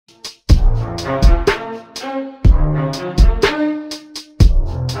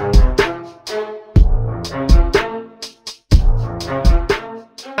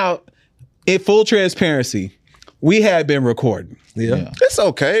in full transparency, we had been recording. Yeah. It's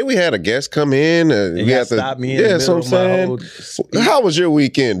okay. We had a guest come in. We had to stop me in the middle of my whole speech. How was your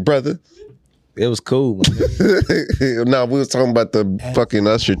weekend, brother? It was cool. No, we was talking about the fucking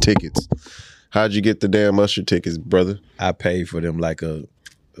Usher tickets. How'd you get the damn Usher tickets, brother? I paid for them like a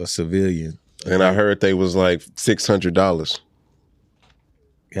civilian. And I heard they was like $600.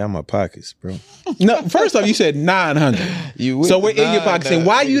 Yeah, my pockets, bro. No, first off, you said 900. So we're in your pockets. And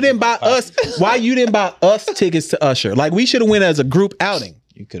why you didn't buy us? Why you didn't buy us tickets to Usher? Like we should have went as a group outing.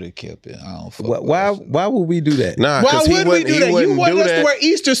 You could have kept it. I don't fuck Why would we do that? Nah, Why would we do that? You wanted us that. to wear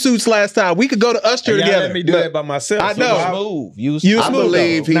Easter suits last time. We could go to Usher Y'all together. let me do that by myself. I know. You was You I smooth,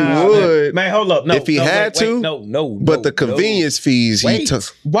 believe he Nah, would. Man, hold up. No, if he had to. No. But the convenience fees he took.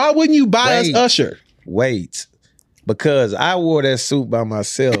 Why wouldn't you buy us Wait. Usher? Wait. Because I wore that suit by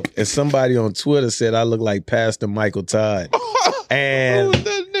myself, and somebody on Twitter said I look like Pastor Michael Todd. And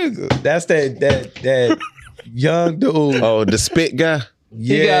that nigga. that's that young dude. Oh, the spit guy?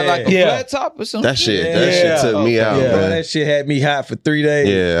 He got like a flat top or something. That shit took me out, Bro, man. that shit had me hot for 3 days.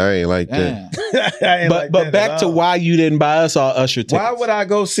 Yeah, I ain't like that. I ain't like But that back at to all. why you didn't buy us all Usher tickets. Why would I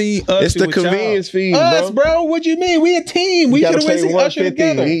go see Usher It's the with y'all? convenience fees, us, bro. bro? What you mean? We a team. We You should gotta have went pay to see Usher 150.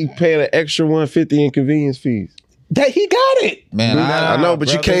 together. He paid an extra $150 in convenience fees. That he got it. Man, I know, but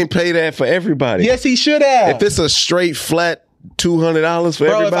you brother. can't pay that for everybody. Yes, he should have. If it's a straight flat $200 for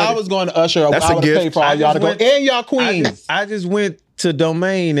Bro, everybody, if I was going to Usher, That's I a would have gift. paid for all I y'all just to go. went- And y'all queens. I just went to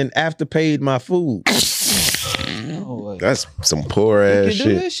Domain and after paid my food. that's some poor ass you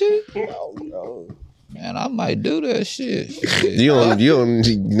can do shit. that shit? Man, I might do that shit. You don't,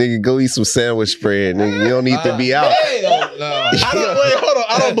 nigga, go eat some sandwich spread, nigga. You don't need to be out. Hell no. Hold on.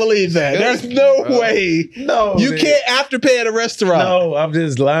 I don't believe that. There's no way. No, You man. can't afterpay at a restaurant. No, I'm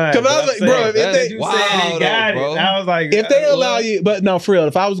just lying. Because I was like, bro, if That's they, wow, said he got though, it. bro. I was like, if they allow you, but no, for real,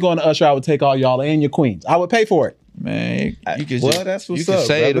 if I was going to Usher, I would take all y'all and your queens. I would pay for it. Man, you can Well, just, that's what's you can up,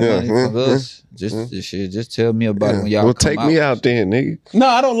 save the brother. money from us. Just tell me about it when y'all Well, come take out. me out then, nigga. No,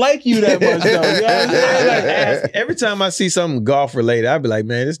 I don't like you that much, though. You know what I'm saying? Like, every time I see something golf related, I'd be like,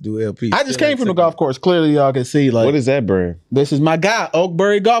 man, this dude LP. I just came from the golf course. Clearly, y'all can see. Like, What is that brand? this is my guy,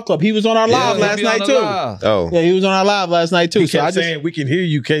 Oakbury Golf Club. He was on our live Yeah, last he be on night the too. live. Oh, Yeah, he was on our live last night too. He So kept I just, saying, we can hear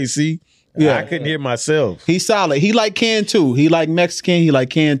you, KC. Yeah. I couldn't hear myself. he's solid. He like can too. He like Mexican. He like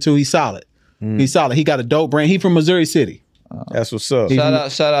can too. He's solid. He's solid. He got a dope brand. He from Missouri City. That's what's up.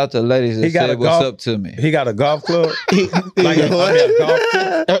 Shout out to the ladies that He got said a what's golf- up to me. He got a golf club. Like Yeah. a golf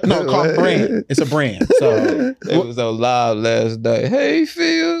club. No, called brand. It's a brand. So They was on live last night. Hey,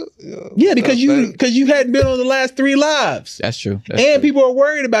 Phil. yeah, because you hadn't been on the last 3 lives. That's true. That's And true. people are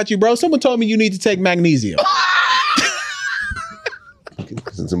worried about you, bro. Someone told me you need to take magnesium.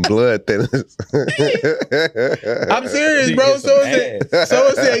 some blood thinners. I'm serious, bro.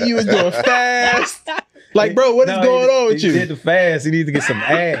 Someone said you was doing fast. Like, bro, what is going on with He you? did the fast. He needs to get some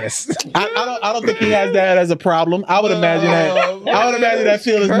ass. I don't think he has that as a problem. I would imagine that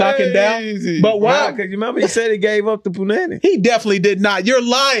Phil is knocking down. But why? Because you remember he said he gave up the punani. He definitely did not. You're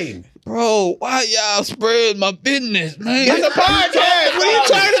lying. Bro, why y'all spread my business, man? It's a podcast. What are you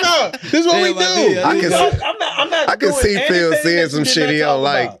talking about? This is what we do. I'm not I can doing see Phil anything saying that some you did shit not he talk don't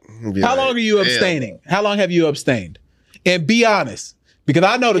like. about. Be How like, long are you "Damn." abstaining? How long have you abstained? And be honest, because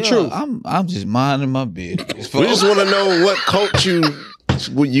I know the truth. I'm just minding my business. We just want to know what cult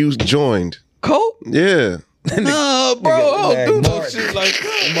you joined. Coke? Yeah. Nah, bro, I don't do no Martin. shit like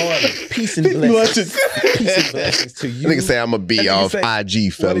that. Peace and blessings. Peace and blessings to you. Nigga say I'm gonna be off IG, What he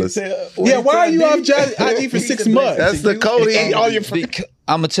fellas. said- Yeah, what why are he you said, off dude? IG for Peace 6 and months? blessings That's to the you. code. all your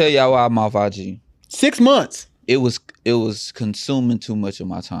I'm gonna tell y'all why I'm off IG. 6 months. It was consuming too much of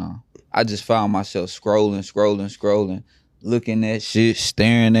my time. I just found myself scrolling, looking at shit,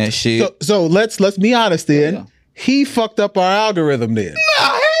 staring at shit. So let's be honest then. Yeah. He fucked up our algorithm then.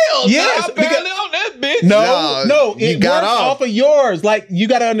 Hell, Yes, I'm barely on that bitch. No, you it got works off. off of yours. Like, you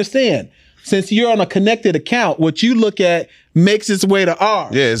got to understand, since you're on a connected account, what you look at makes its way to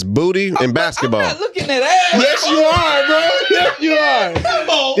ours. Yeah, it's booty and basketball. I'm not looking at ass. Yes, you are, bro. Yes, you are. Come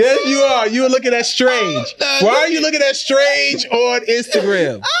on. Yes, you are. You were looking at Strange. I'm not Why are you looking at Strange on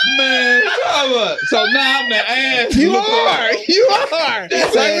Instagram? Man, so now I'm the ass. You looker. are. You are.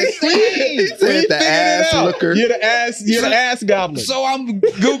 That's Like, insane. we said figured the it ass out. looker. You're the ass. You're the ass goblin. So I'm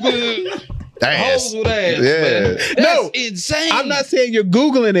Googling Ass. hoes with ass. Yeah. Man. That's No, insane. I'm not saying you're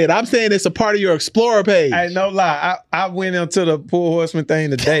Googling it. I'm saying it's a part of your Explorer page. Hey, no lie. I went into the Poor Horseman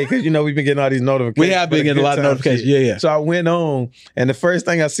thing today because, we've been getting all these notifications. We have been for the getting a lot good of time notifications. shit. Yeah. So I went on, and the first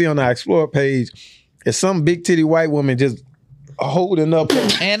thing I see on our Explorer page is some big titty white woman just holding up.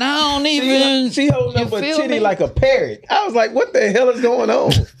 And I don't even. She holding up a feel titty me? like a parrot. I was like, what the hell is going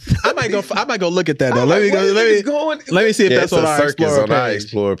on? I might go look at that though. Let Let me see if that's it's on a our circus Explorer on our page.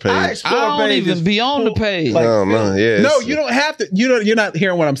 Explore page. I don't even be on the page. Like, No, yeah. No, it's- you don't have to. You're not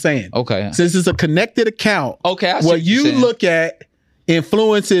hearing what I'm saying. Okay. Since it's a connected account, Okay, I see what what you're you saying. look at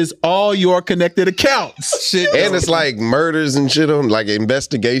influences all your connected accounts. Shit. And it's like murders and shit on, like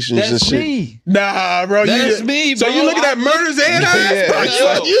investigations and That's shit. me. Nah, bro. That's me, So bro. you looking at murders and Yeah.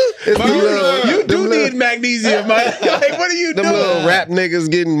 It's the little- You them do little- need magnesium, man. Like, what are you Them doing? little rap niggas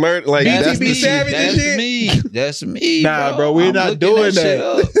getting murdered. Like, that's BTB the Savage and That's shit? me. That's me. Nah, bro, we're I'm not looking doing shit that.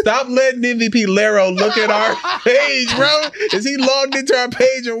 up. Stop letting MVP Laro look at our page, bro. Is he logged into our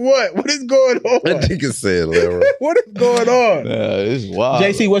page or what? What is going That on? nigga said, Leroy. What is going on? It's wild.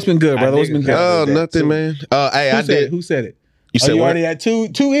 JC, what's been good, brother? What's been good? Oh, nothing, man. Hey, I did. Who said it? You Oh, said you what? already had two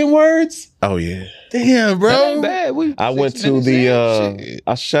N words? Oh, yeah. Damn, That bro. ain't bad. We I went 6 to minutes the, in. Shit.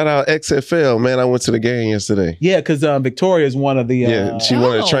 I shout out XFL, man. I went to the game yesterday. Yeah, because Victoria is one of the. Yeah, she Hold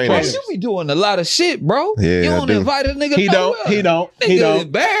one of the on, trainers. bro, you be doing a lot of shit, bro. Yeah, you I don't do. invite a nigga. He don't. nowhere. He don't. Nigga He don't.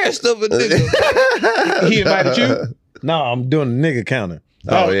 embarrassed of a nigga. He invited you? No, I'm doing the nigga counter.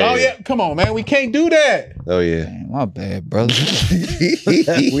 Oh yeah. Come on, man. We can't do that. Oh, yeah. Damn, my bad, brother.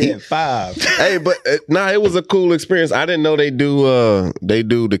 We had 5. Hey, but it was a cool experience. I didn't know they do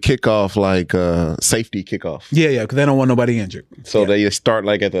the kickoff, like safety kickoff. Yeah, because they don't want nobody injured. So they start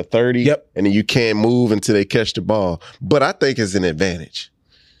like at the 30, Yep. and then you can't move until they catch the ball. But I think it's an advantage.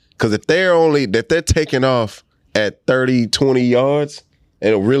 Because if they're taking off at 30, 20 yards,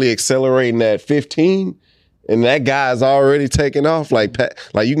 and really accelerating at 15, and that guy's already taking off, like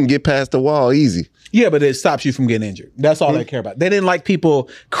you can get past the wall easy. Yeah, but it stops you from getting injured. That's all they care about. They didn't like people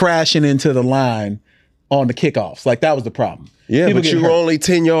crashing into the line on the kickoffs. Like that was the problem. Yeah, People but get you were hurt. only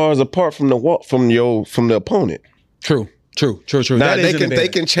 10 yards apart from the wall, from the opponent. True. Now That is an they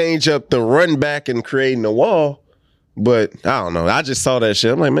advantage. can change up the run back and creating the wall, but I don't know. I just saw that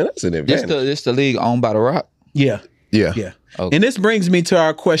shit. I'm like, man, that's an advantage. This the league owned by The Rock. Yeah. Yeah. Okay. And this brings me to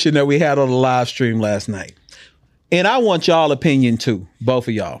our question that we had on the live stream last night. And I want y'all opinion too, both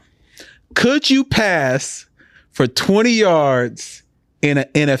of y'all. Could you pass for 20 yards in an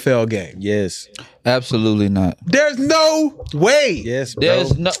NFL game? Yes. Absolutely not. There's no way. Yes, bro.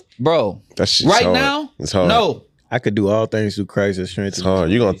 There's no, bro. That shit's Right hard. now, It's hard. no. I could do all things through Christ that It's strengthens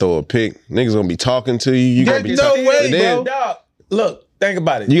hard. You're gonna throw a pick. Niggas gonna be talking to you. You gonna be There's no talking. way, And then bro. Dog, look, think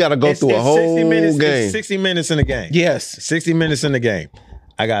about it. You gotta go through a whole 60 minutes, game. It's 60 minutes in the game. Yes. 60 minutes in the game.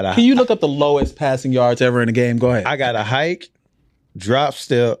 I got Can you look up the lowest passing yards ever in a game? Go ahead. I got to hike, drop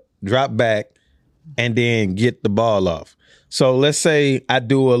step, drop back, and then get the ball off. So let's say I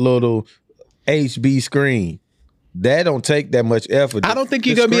do a little HB screen. That don't take that much effort. I don't think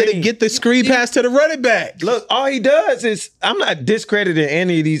you're The going to be able to screen- get the screen pass to the running back. Look, all he does is, I'm not discrediting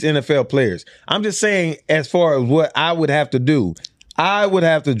any of these NFL players. I'm just saying, as far as what I would have to do, I would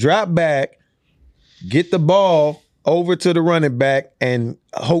have to drop back, get the ball over to the running back, and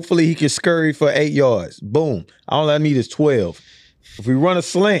hopefully he can scurry for 8 yards. Boom. All I need is 12. If we run a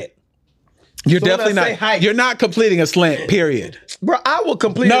slant, You're So when definitely I say not. hike- You're not completing a slant, period. bro, I will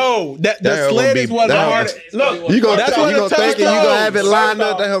complete No, the That slant gonna is be- one of the that- hardest. Look, You gonna That's you what gonna the think it, you touchdown gonna have it lined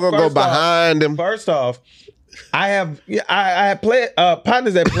up. That hell gonna go First off- behind him. First off, I have played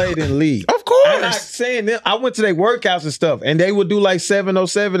partners that played in the league. Of course. I'm not saying them. I went to their workouts and stuff, and they would do like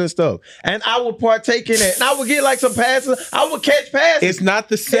 707 and stuff, and I would partake in it, and I would get like some passes. I would catch passes. It's not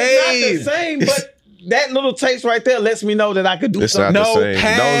the same. It's not the same, but that little taste right there lets me know that I could do It's not something. the No same.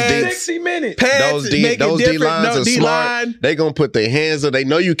 pass. Those D, 60 minutes. Pads those D, make it those D different. lines No, are D-line. smart. They gonna put their hands up. They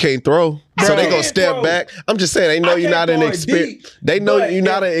know you can't throw, so Bro. they gonna Can't step throw. back. I'm just saying, they know I you're can't not an throw it experienced. deep, They know but you're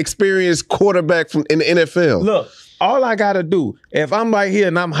not if- an experienced quarterback in the NFL. Look, all I gotta do, if I'm right here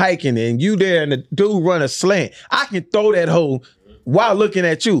and I'm hiking and you there and the dude run a slant, I can throw that hole while looking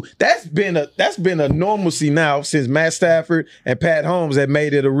at you. That's been a normalcy now since Matt Stafford and Pat Holmes have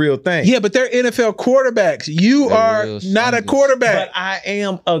made it a real thing. Yeah, but they're NFL quarterbacks. You They're are real not a sponges. quarterback. But I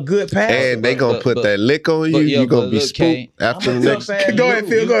am a good passer. And they gonna put but- that lick on you. but, yeah, You gonna but be look, spooked Kane, after the I'm a next. tough ass Go ahead, dude.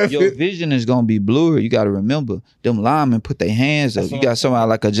 Phil. Go ahead, Your Phil. vision is gonna be blurry. You got to remember, them linemen put their hands up. You got somebody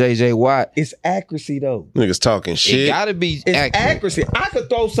like a JJ Watt. It's accuracy though. Niggas talking It shit. gotta be It's accurate. accuracy. I could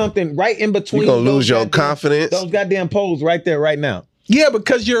throw something right in between. You gonna those lose your goddamn- confidence. Those goddamn poles right there, right now. Yeah,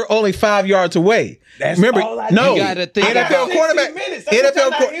 because you're only 5 yards away. That's Remember, all I no, do. You gotta think NFL about- quarterback. 60 minutes. That's what NFL, y'all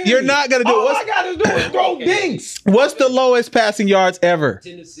not hearing you're me. not gonna do All it. I gotta do is throw dinks. What's the lowest passing yards ever?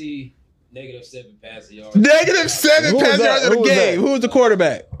 Tennessee, -7 passing yards. -7 Who was passing that? yards in Who the was game. that? Who was the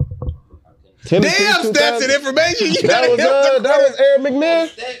quarterback? Tennessee Damn, 2000. stats and information. You That gotta was help the Eric McNair.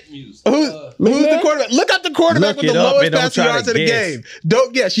 Stat news. Who's the quarterback? Look up the quarterback Look with it the up lowest and don't passing try yards to of the guess. game.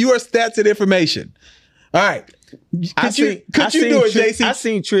 Don't guess. You are stats and information. All right. Could you do it, JC? I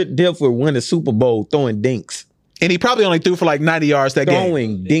seen Trent Dilfer win the Super Bowl throwing dinks. And he probably only threw for like 90 yards that game.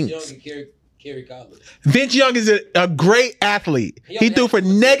 Throwing Vince dinks. Young and Kerry Collins. Vince Young is a great athlete. He threw for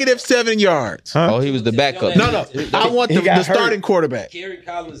 -7 yards. Huh? Oh, he was the backup. No. I want He the got starting hurt. quarterback. Kerry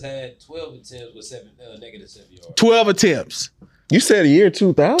Collins had 12 attempts with -7 yards. 12 attempts. You said a year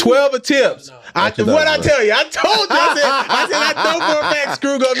 2000? 12 attempts. No. What I tell you? I told you. I know for a fact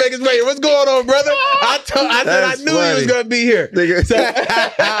Screw gonna make his way. What's going on, brother? I said I That's knew he was funny. gonna be here. Nigga. So,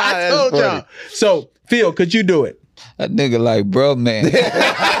 I told funny. y'all. So Phil, could you do it? That nigga like, bro, man.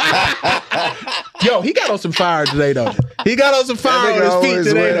 Yo, he got on some fire today, though. He got on some fire nigga on his feet always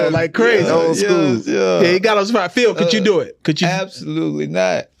today, though, wearing- like crazy. Yeah, old school. Yeah, he got on some fire. Phil, could you do it? Could you? Absolutely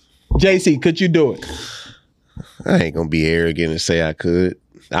not. JC, could you do it? I ain't gonna be arrogant and say I could.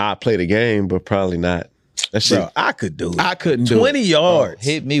 I'll play the game, but probably not. That shit. Bro, I could do it. I couldn't do 20 it. yards.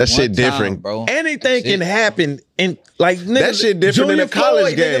 Hit me That one shit time, different. bro. Anything can Shit. happen. And like nigga, That shit different Junior than a college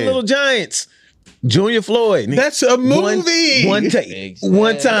Floyd, nigga, game. Little Giants. Junior Floyd. nigga. That's a movie. One take. Exactly.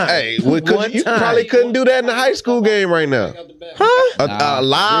 One time. Hey, one you time. probably couldn't do that in a high school game right now. Out the back. Huh? A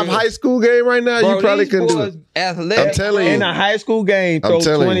live real. high school game right now, Bro, you probably these couldn't do boys it. athletic, I'm telling bro. you. In a high school game, I'm throw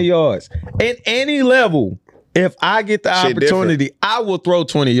telling 20 you. yards. At any level, if I get the Shit opportunity, I will throw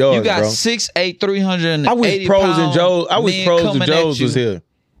 20 yards. You got bro. 6'8", 380 I wish Pros and Joe. I wish men Pros and coming at Joes you was here.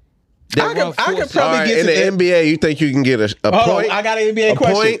 that I run could probably All right, get in to the NBA, you think you can get a Hold on, point, I got an NBA a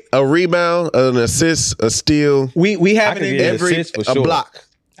question. point, a rebound, an assist, a steal, We have I an can NBA. get every assist for a sure. block.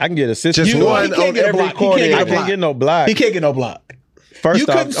 I can get assists. Just You know one he can't on get a every block. He quarter. can't get I a can't block. get no block. He can't get no block. First You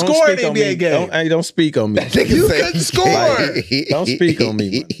off, couldn't don't score speak an on NBA me. game. Don't speak on me. You couldn't score. Don't speak on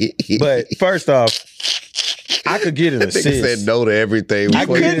me. But first off, I could get an Nigga assist. said no to everything. I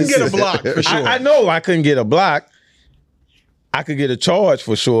couldn't get a block for sure. I know I couldn't get a block. I could get a charge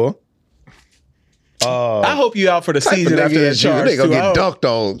for sure. I hope you out for the season after that charge. They gonna too. get I hope- dunked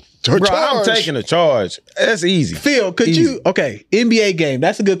on. Bro, I'm Charge. taking a charge. That's easy. Phil, could Easy. you? Okay, NBA game.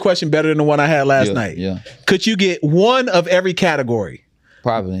 That's a good question. Better than the one I had last night. Yeah, Could you get one of every category?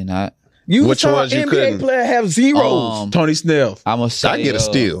 probably not. You Which saw ones an you NBA couldn't? player have zeros. Tony Snell. I'm gonna say I get a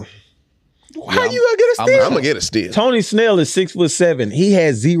steal. How you gonna get a steal? I'm gonna get a steal. Tony Snell is 6'7". He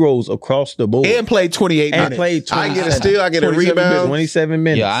has zeros across the board. And played 28 And minutes. played I 27, get a steal. I get a 27 minutes, rebound. 27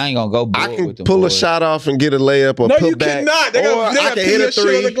 minutes. Yeah, I ain't gonna go. I bored can with them pull boys. a shot off and get a layup or No, put you back. cannot. They Or gotta I can peel hit your a shit on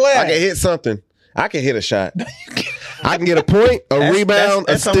three. the glass. I can hit something. I can hit a shot. I can get a point, a That's- rebound,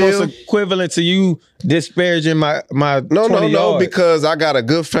 that's a steal. almost equivalent to you disparaging my No, 20 yards. because I got a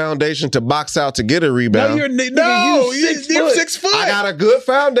good foundation to box out to get a No, rebound. you're you 6'4". 6 foot. I got a good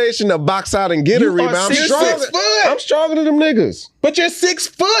foundation to box out and get You a are rebound. I'm 6 stronger. foot. I'm stronger than them niggas. But you're 6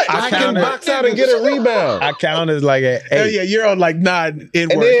 foot. I can counted- box out and get a rebound. I count as like an Oh 8. yeah, you're on like 9 in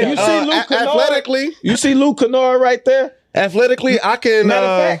And work. then You see Luke Kennard? athletically, You see Luke Kennard right there? I can. Matter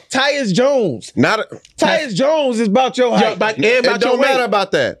of fact, Tyus Jones. not. Tyus Jones is about your height. It don't matter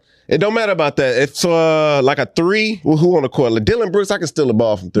about that. It don't matter about that. It's like a 3. Well, who on the court? Like Dylan Brooks, I can steal the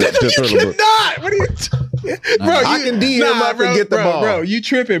ball from You Brooks. cannot. What are you? Bro, I can D him up and get the ball. Bro, you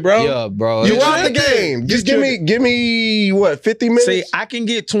tripping, bro? Yeah, bro. You You out the tripping. game. Just You give me what 50 minutes. See, I can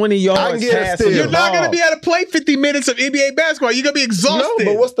get 20 yards. I can get a passing steal. the You're not ball. gonna be able to play 50 minutes of NBA basketball. You're gonna be exhausted.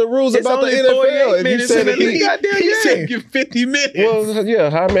 no, but what's the rules It's about the only NFL? 48 If you minutes said in the it, league. Goddamn He game. said give 50 minutes. well, yeah,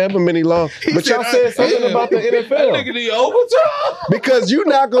 however many long. But y'all said something about the NFL the overtime. because you're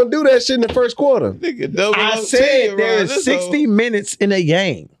not gonna do that shit in the first quarter Nigga, double I OT, said bro. there's This 60 minutes in a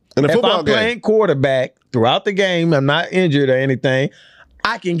game. in a If football I'm game. playing quarterback throughout the game, I'm not injured or anything,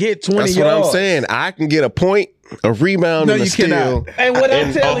 I can get 20 That's what yards. I'm saying. I can get a point, a rebound, No, and a you steal. cannot. And what I'm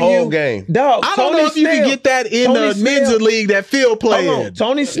in telling a whole you, game. dog, I don't Tony know if you can Snell- get that in Tony the men's Snell- league that Phil played Hold on. in.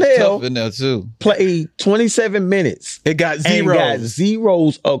 Tony tough Snell in there too. played 27 minutes. It got And zero. got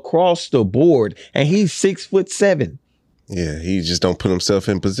zeros across the board, and he's 6'7". Yeah, he just don't put himself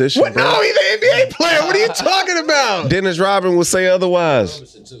in position. What? bro. No, he's an NBA player. What are you talking about? Dennis Rodman would say otherwise.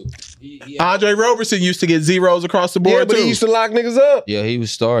 Robertson, too. He Andre Roberson used to get zeros across the Yeah, board but too. he used to lock niggas up Yeah, he was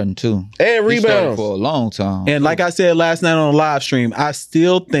starting too. and He started rebounds. for a long time. And like I said last night on the live stream, I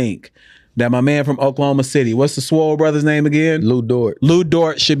still think that my man from Oklahoma City, what's the Swole brother's name again? Lou Dort. Lou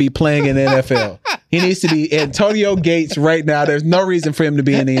Dort should be playing in the NFL. He needs to be Antonio Gates right now. There's no reason for him to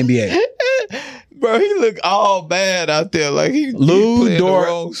be in the NBA. Bro, he look all bad out there. Like he Lou playing the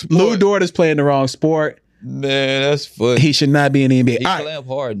wrong Dort. sport. Lou Dort is playing the wrong sport. Man, that's funny. He should not be in the NBA. He All right. clamp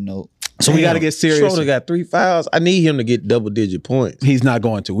hard, no. So we got to get serious. Schroeder got 3 fouls. I need him to get double-digit points. He's not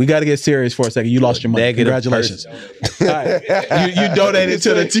going to. We got to get serious for a second. You lost your money. Negative Congratulations. All right. You donated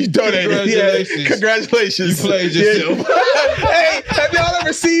to the team. Congratulations. Yeah. Congratulations. You played yourself. Hey, have y'all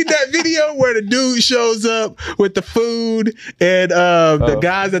ever seen that video where the dude shows up with the food and the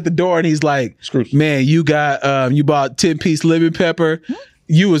guy's at the door and he's like, man, you got you bought 10-piece lemon pepper.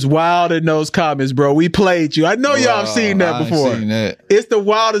 You was wild in those comments, bro. We played you. I know y'all have seen that before. Seen that. It's the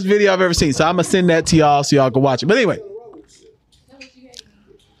wildest video I've ever seen. So I'm going to send that to y'all so y'all can watch it. But anyway.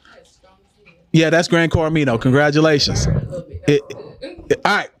 Yeah, that's Grand Coromino. Congratulations. All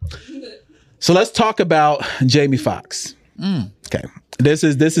right. So let's talk about Jamie Foxx. Okay. This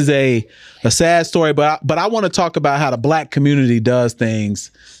is a sad story, but I want to talk about how the black community does things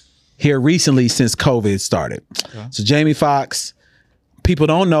here recently since COVID started. Okay. So Jamie Foxx, people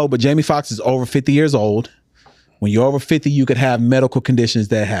don't know, but Jamie Foxx is over 50 years old. When you're over 50, you could have medical conditions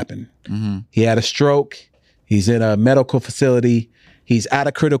that happen. Mm-hmm. He had a stroke. He's in a medical facility. He's out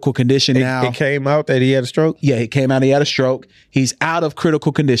of critical condition now. It came out that he had a stroke? Yeah, it came out he had a stroke. He's out of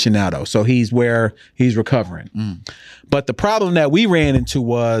critical condition now, though. So he's where he's recovering. But the problem that we ran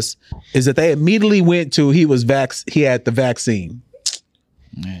into is that they immediately went to he had the vaccine.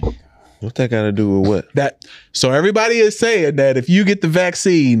 What that got to do with what? So everybody is saying that if you get the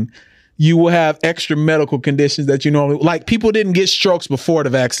vaccine, you will have extra medical conditions that you normally, like people didn't get strokes before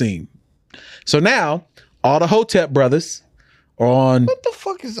the vaccine. So now all the Hotep brothers are on. What the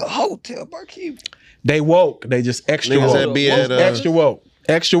fuck is a Hotep? They woke. They just extra Niggas woke. that be at, extra woke.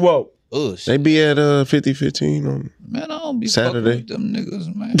 Extra woke. They be at 50-15 on Man, I don't be Saturday. fucking with them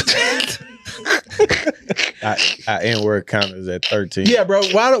niggas, man. Our N-word count is at 13. Yeah, bro.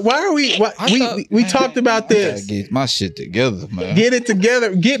 Why are we talked about I gotta this. get my shit together, man. Get it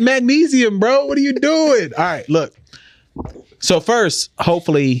together. Get magnesium, bro. What are you doing? All right, look. So first,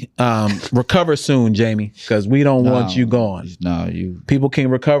 hopefully, recover soon, Jamie, because we don't want you gone. No, people can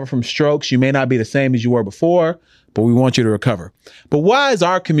recover from strokes. You may not be the same as you were before, but we want you to recover. But why is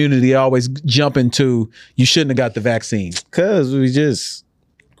our community always jumping to you shouldn't have got the vaccine? Because it's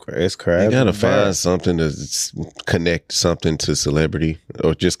crap. You gotta find something to connect something to celebrity,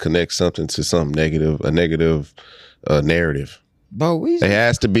 or just connect something to something negative, a negative narrative. But there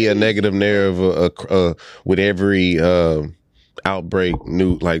has to be a negative narrative with every outbreak.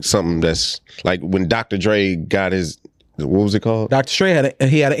 Like something that's like when Dr. Dre got his. What was it called? Dr. Dre had an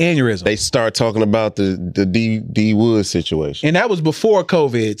aneurysm. They start talking about the D Wood situation, and that was before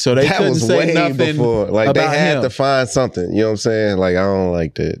COVID, so they couldn't say nothing before. Like about they had him. to find something. You know what I'm saying? Like I don't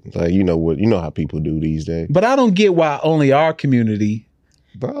like that. Like you know how people do these days. But I don't get why only our community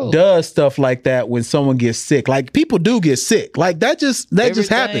does stuff like that when someone gets sick. Like people do get sick. Like that just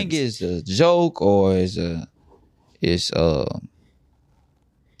happens. Everything is a joke or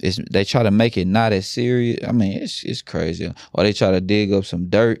they try to make it not as serious. I mean, it's crazy. Or they try to dig up some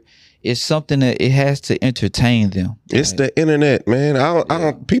dirt. It's something that it has to entertain them. It's the internet, man. I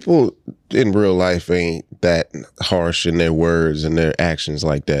don't. People in real life ain't that harsh in their words and their actions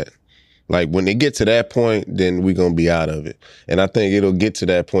like that. Like when they get to that point, then we're gonna be out of it. And I think it'll get to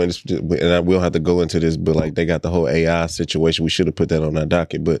that point. And we don't have to go into this, but like they got the whole AI situation. We should have put that on our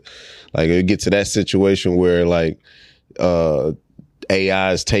docket. But like it'll get to that situation where like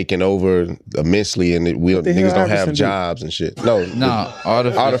AI is taking over immensely, and niggas don't have jobs and shit. No,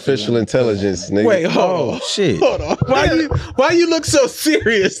 artificial intelligence. Nigga. Wait, hold on. Why you look so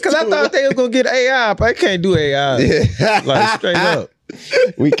serious? Because I thought they was gonna get AI, but I can't do AI. Like straight up,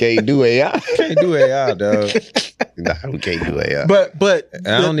 we can't do AI. Can't do AI, dog. Nah, we can't do AI. But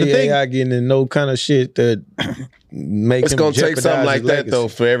I don't need AI getting in no kind of shit that makes. It's gonna take something like that though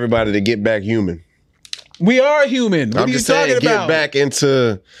for everybody to get back human. We are human. What are you talking about? Get back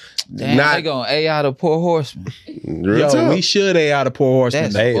into. They gonna AI the poor horseman. We should AI the poor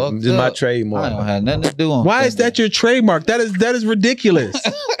horseman. This is my trademark. I don't have nothing to do on. Why is that your trademark? That is ridiculous.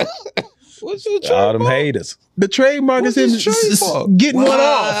 What's your trademark? All them haters. The trademark is him getting one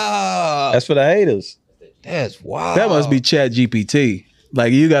off. That's for the haters. That's wild. That must be Chat GPT.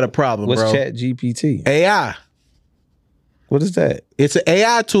 Like you got a problem, bro. What's Chat GPT? AI. What is that? It's an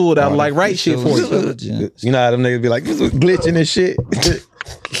AI tool that'll like write shit for you. You know how them niggas be like glitching and shit.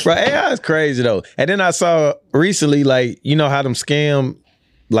 Bro, AI is crazy though. And then I saw recently, like, you know how them scam,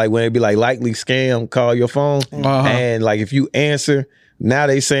 like when it be like likely scam, call your phone, and like if you answer, now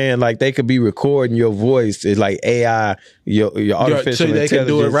they saying like they could be recording your voice. It's like AI, your artificial intelligence, can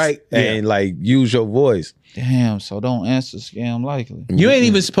do it right and like use your voice. Damn, so don't answer scam likely. You ain't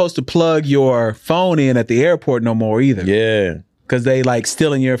even supposed to plug your phone in at the airport no more either. Yeah. Because they like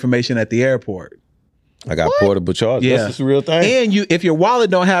stealing your information at the airport. I got portable chargers. Yeah. That's just a real thing. And if your wallet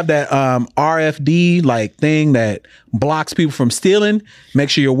don't have that RFD like thing that blocks people from stealing, make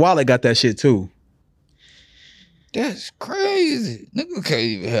sure your wallet got that shit too. That's crazy. Nigga can't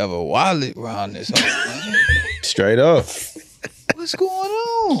even have a wallet around this whole thing. Straight up. What's going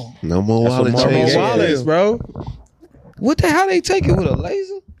on? No more wallet That's what change. Marvel Wallets, bro. What the hell they take it with a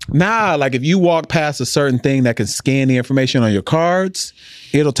laser? Nah, like if you walk past a certain thing that can scan the information on your cards,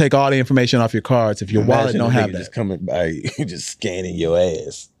 it'll take all the information off your cards if your wallet Imagine don't a have nigga that. just coming by, you just scanning your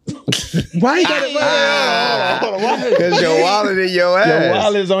ass. Why you got it? Because your wallet in your ass. Your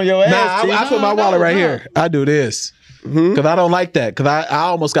wallet's on your ass. Nah, I put my wallet right here. I do this Mm-hmm. because I don't like that because I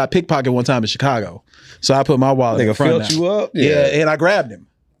almost got pickpocketed one time in Chicago, so I put my wallet in Nigga front. felt now. you up. Yeah, and I grabbed him.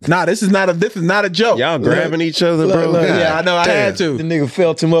 Nah, this is not a joke. Y'all grabbing each other, bro. look, God Yeah, I know. I had damn. The to. nigga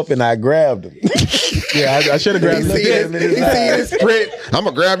felt him up and I grabbed him. Yeah, I should have grabbed He his see dick. his print. I'm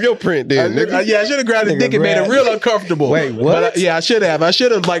gonna grab your print then, nigga. Yeah, I should have grabbed his Nigga dick and made it grabbed- real uncomfortable. Wait, what? But yeah, I should have. I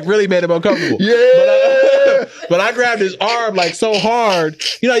should have like really made him uncomfortable. Yeah. But I grabbed his arm like so hard.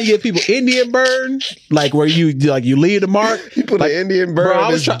 You know, you give people Indian burn, like where you leave the mark. He put Like, an Indian bird Bro, on I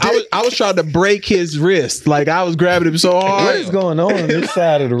was, his try- dick. I was trying to break his wrist. Like I was grabbing him so hard. What is going on this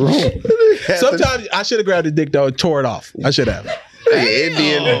side of the room? Sometimes I should have grabbed his dick though and tore it off. I should have. The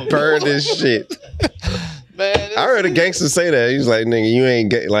Indian bird this shit. Man, I heard a gangster say that. He was like, nigga, you ain't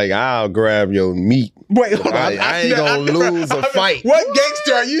get like, I'll grab your meat. Wait, hold on. I ain't gonna lose a fight. What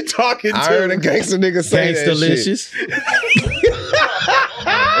gangster are you talking to? I heard a gangster nigga say that shit. Gangsta-licious.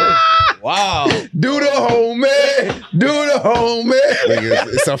 wow. Do the homie. Do the homie. Nigga,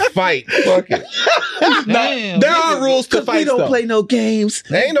 it's a fight. Fuck it. Damn. There are rules to fight. We don't though. play no games.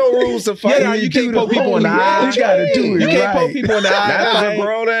 There ain't no rules to fight. Yeah, you can't poke people in the eye. You gotta do it You can't right. poke people in the eye. Not in a as a fight.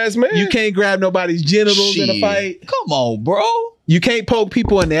 grown ass man. You can't grab nobody's genitals in a Shit. fight. Come on, bro. You can't poke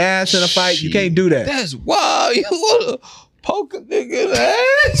people in the ass in a fight. You Shit. can't do that. That's wild. You wanna poke a nigga in the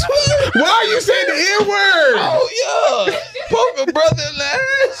ass? Why are you saying the N word? Oh yeah. Poke a brother in the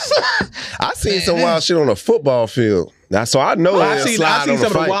ass. I seen some wild shit on a football field. Now, so I know I've they'll seen slide some on the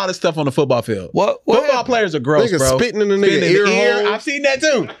of the fight. wildest stuff on the football field. What Football happened? players are gross, Nigga bro. spitting in the nigga Spitting in ear the ear. hole. I've seen that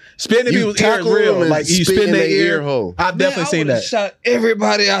too. Spitting in You people's ears tackle real. them and Like you spit spit in in their their ear ear hole. I've definitely seen that. Shot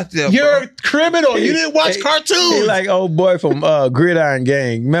everybody out there. You're bro. a criminal. You didn't watch He cartoons. like old boy from Gridiron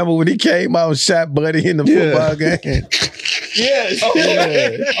Gang. Remember when he came out and shot Buddy in the football game? yes.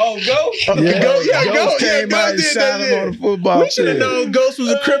 Oh, go. Ghost came out and shot him on the football We should have field. known Ghost was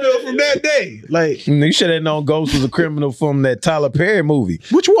a criminal from that day. Like, You should have known Ghost was a criminal from that Tyler Perry movie.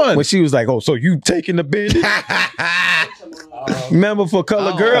 which one? When she was like, "Oh, so you taking the bending?" Remember for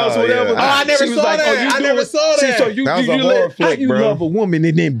Color Girls, oh, whatever. yeah. Oh, I never She was saw like, that. you I doing- never saw See, that. so you That was a you horror how flick, you bro. love a woman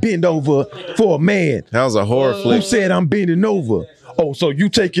and then bend over for a man? That was a horror Who flick. said I'm bending over? Oh, so you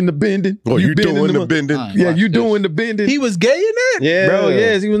taking the bending? Oh, you doing the them- bending? Yeah, you doing the bending? He was gay in that? Yeah. Bro,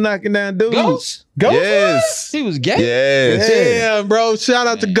 yes, he was knocking down dudes. Ghost? Ghost? Yes. He was gay. Yes. Damn, bro. Shout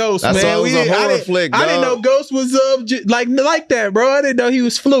out to Ghost, That's man. why it was a I horror didn't- flick, I didn't know dog. Ghost was like that, bro. I didn't know he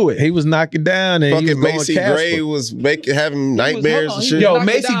was fluid. He was knocking down and he was Fucking going Macy Casper. Gray was having nightmares hold on, and he shit. was Yo, knocking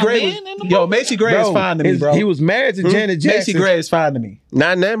Macy down Gray men in the was. Yo, movie? Macy Gray is fine to me, bro. He was married to Janet Jackson. Macy Gray is fine to me.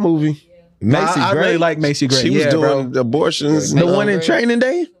 Not in that movie. Macy I Gray. really like Macy Gray. She was yeah, doing bro. abortions. the one in Training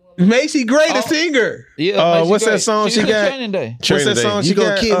Day. Macy Gray, the singer. Yeah. Macy what's Gray. that song she was got? in Training Day. What's that song she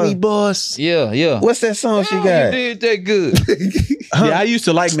got? boss? Yeah, yeah. What's that song she You got? did that good. Yeah, I used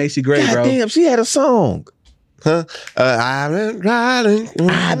to like Macy Gray, God bro. damn, she had a song. Huh? I've been riding.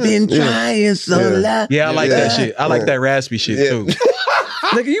 I've been trying so long. Yeah, I like that shit. I like that raspy shit Yeah. too.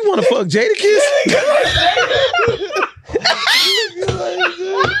 Nigga, you want to fuck Jadakiss?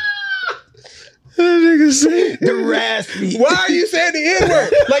 The raspy. Why are you saying the N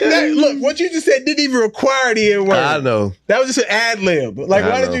word? Like that? Look, what you just said didn't even require the N word. I know. That was just an ad lib. Like, I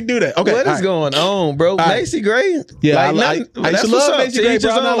why know. did you do that? Okay, What all is right. going on, bro? right. Macy Gray? Yeah, I nothing- used that's to what's love up. Macy To Gray, each bro.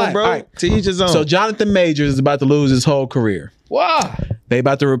 his I'm not own, lying. bro. All right. To each his own. So Jonathan Majors is about to lose his whole career. Wow. They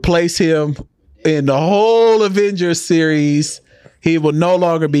about to replace him in the whole Avengers series. He will no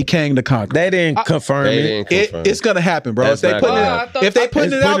longer be Kang the Conqueror. they didn't confirm They it. didn't confirm. It's gonna happen, bro. That's If they not putting gonna it, happen. if they putting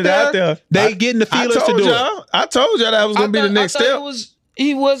Just it put out there, they getting the I feelers to told do it. y'all. I told y'all that was gonna be the next I thought step.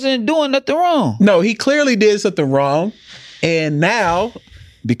 he wasn't doing nothing wrong. No, he clearly did something wrong, and now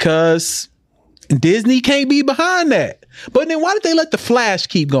because Disney can't be behind that. But then why did they let the Flash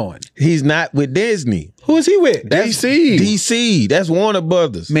keep going? He's not with Disney. Who is he with? DC. DC. That's Warner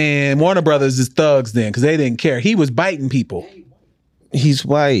Brothers. Man, Warner Brothers is thugs then because they didn't care. He was biting people. He's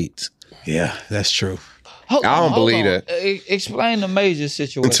white. Yeah, that's true. Hold I on, don't hold believe on. that Explain the major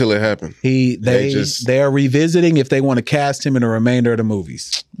situation. until it happened. They are revisiting if they want to cast him in the remainder of the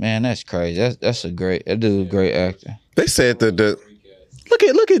movies. Man, that's crazy. That dude's a great actor. They said that Look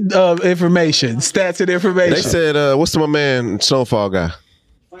at information, stats and information. they said what's my man Snowfall guy?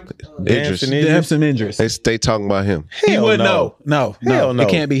 Idris. Damson Idris. They talking about him. He Hell wouldn't no. know. No, Hell no. it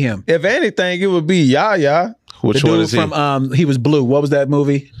can't be him. If anything, it would be Yaya. Which The one dude is he? from he was Blue. What was that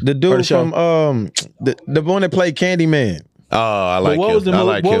movie? The Or the dude show? from the one that played Candyman. Oh, I But like what him. was the I movie?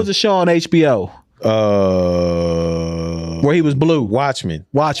 like What him. was the show on HBO where he was Blue? Watchmen.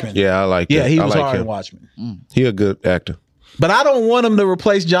 Watchmen. Yeah, I like. Yeah, that. he I was like hard in him. Watchmen. He a good actor. But I don't want him to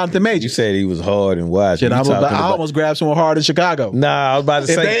replace Jonathan Majors. You said he was hard and Watchmen. Shit, You I talking about- almost grabbed someone hard in Chicago. Nah, I was about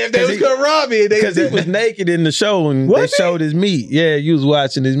to say If they was gonna rob me, because he was naked in the show and Was they he? showed his meat. Yeah, you was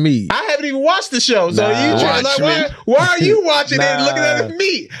watching his meat. I haven't even watched the show, so Nah, you trying like Watchmen. why are you watching it and Nah. looking at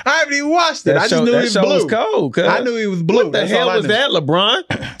me? I haven't even watched it. That I just show- knew that he was show blue. was cold, cuz. I knew he was blue. What the That's hell all I was knew. that, LeBron?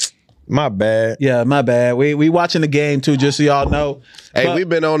 My bad. Yeah, my bad. We watching the game too, just so y'all know. Hey, But we've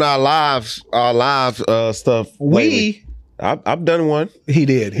been on our live stuff. lately. I've done one. He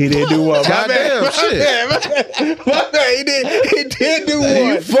did do one. Goddamn, shit. My bad. He did do one.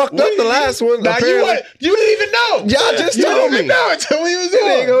 You fucked up the last one. Now apparently. you didn't even know. Y'all just you told didn't even me. know until we was You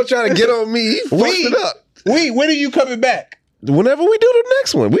ain't on. gonna try to get on me. You fucked it up. When are you coming back? Whenever we do the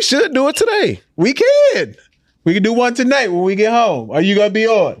next one, we should do it today. We can. We can do one tonight when we get home. Are you gonna be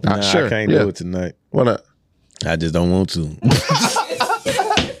on? Nah, Sure, I can't yeah. do it tonight. Why not? I just don't want to.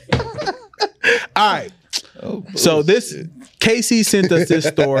 All right. So this Casey sent us this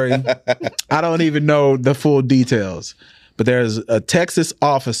story. I don't even know the full details, but there's a Texas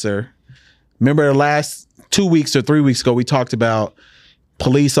officer. Remember the last 2 weeks or 3 weeks ago, we talked about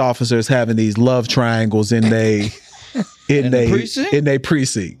police officers having these love triangles in the precinct? in their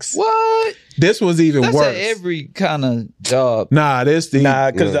precincts. What? This was even That's worse. at every kind of job. Nah, this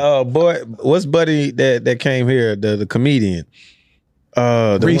Because boy, what's buddy that came here, the comedian?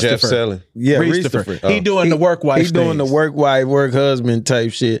 Reese Jeff Christopher. Selling. Yeah, Reese Christopher. He doing the work wife. He's doing the work wife, work husband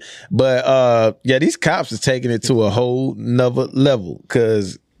type shit. But yeah, these cops are taking it to a whole nother level.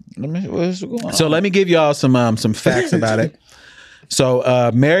 Cause What's going on? So let me give y'all some facts about it.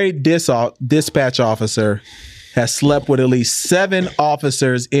 So married dispatch officer has slept with at least 7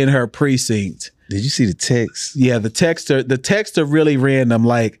 officers in her precinct. did you see the text? Yeah, the texts are really random.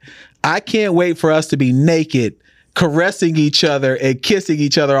 Like, I can't wait for us to be naked, caressing each other and kissing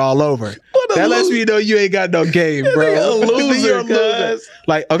each other all over. That lets me know you ain't got no game, bro. You're a loser, You're a loser. cuz.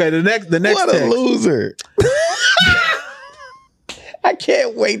 Like, okay, the next What a text. loser. I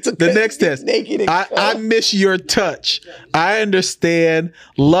can't wait to The next test. naked and I miss your touch. I understand.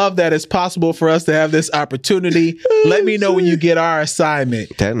 Love that it's possible for us to have this opportunity. Let me know when you get our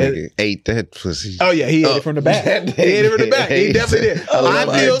assignment. That nigga ate that pussy. Oh yeah, he ate it from the back. He ate it from the back. He definitely did. Oh I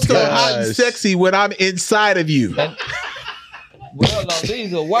my feel so hot and gosh. sexy when I'm inside of you. Well, no,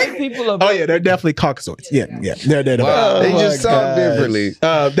 these are white people. Oh yeah, they're definitely Caucasoids. Yeah. They're Wow. They Oh just my talk gosh. differently.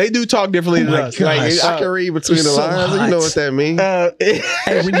 They do talk differently than us. Like Gosh. I can read between the You're so lines. You hot. know what that means?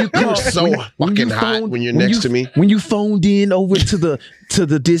 Hey, when you You're so fucking hot when you're next to me. When you phoned in over to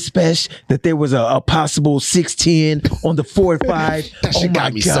the dispatch that there was a possible 610 on the 4-5. That shit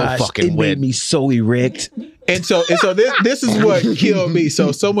got me so fucking it wet. made me so erect. And so this is what killed me.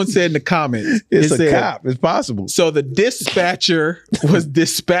 So someone said in the comments, It's it a said, cop. It's possible. So the dispatcher was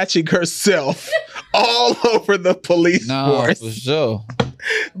dispatching herself all over the police No, force. for sure.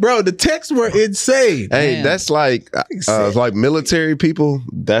 Bro, the texts were insane. Hey, Man. that's like military people.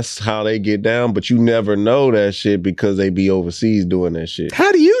 That's how they get down. But you never know that shit because they be overseas doing that shit.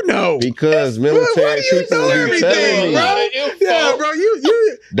 How do you know? Because Why military do you people know be everything, telling me. bro? Yeah, bro,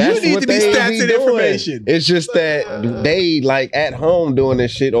 you That's need what to be they stats be and doing. information. It's just that they like at home doing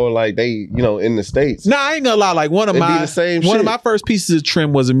this shit, or like they, in the States. Nah, I ain't gonna lie. Like one of It'd be the same shit. of my first pieces of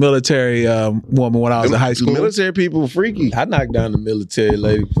trim was a military woman when I was in high school. Military people freaky. I knocked down the military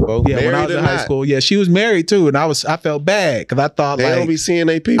lady before. Yeah, when I married was in or high not? school. Yeah, she was married too, and I felt bad because I thought They don't like be seeing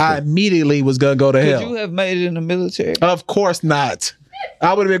they people. I immediately was gonna go to Could hell. you have made it in the military? Of course not.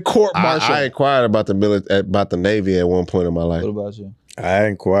 I would have been court martial. I inquired about the Navy at one point in my life. What about you? I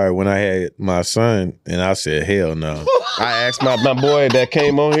inquired when I had my son, and I said, hell no. I asked my boy that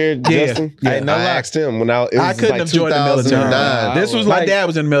came on here, Justin. yeah. I asked him when it was I couldn't like have joined the military. 2009. This was My like dad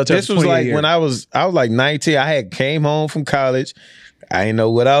was in the military. This for was 28 like years. when I was like 19. I had came home from college. I didn't know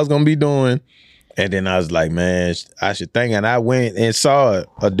what I was gonna be doing. And then I was like, man, I should think. And I went and saw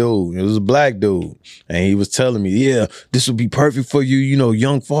a dude. It was a black dude. And he was telling me, yeah, this would be perfect for you,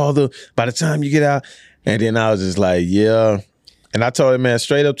 young father, by the time you get out. And then I was just like, yeah, And I told him, man,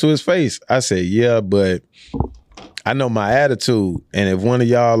 straight up to his face. I said, yeah, but I know my attitude. And if one of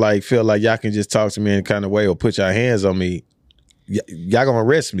y'all like feel like y'all can just talk to me in a kind of way or put your hands on me, y'all gonna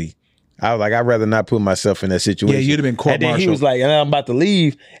arrest me. I was like, I'd rather not put myself in that situation. Yeah, you'd have been court-martialed. And then he was like, and I'm about to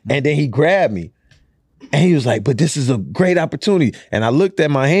leave. And then he grabbed me. And he was like, but this is a great opportunity. And I looked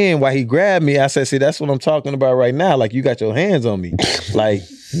at my hand while he grabbed me. I said, see, that's what I'm talking about right now. Like, you got your hands on me. like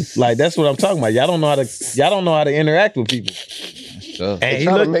that's what I'm talking about. Y'all don't know how to interact with people. Sure. And he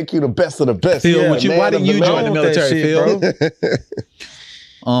trying looked, to make you the best of the best. Phil, Yeah, why didn't you join the military, Phil?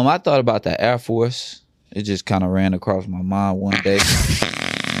 bro. I thought about the Air Force. It just kind of ran across my mind one day.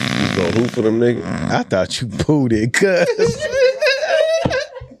 You go hoop for them niggas? I thought you booted, cuz.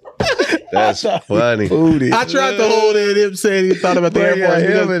 That's funny. I tried to hold in him saying he thought about the Air Force.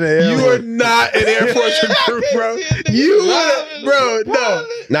 Because you are not an Air Force recruit, bro. You would, bro. No.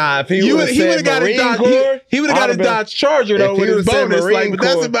 Nah, if he He would would have have got a Dodge. He would have got a Dodge Charger though if he with his would've said bonus. Marine Like, but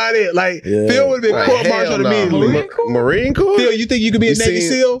that's Corps. about it. Like Yeah. Phil would have been court-martialed immediately. Marine Corps? Phil, you think you could be a Navy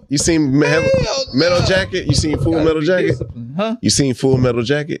SEAL? You seen Metal Jacket? You seen Full Metal Jacket? Huh? You seen Full Metal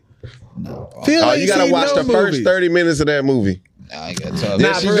Jacket? Phil, Oh, ain't you gotta seen watch no the first movies. 30 minutes of that movie. I ain't got time.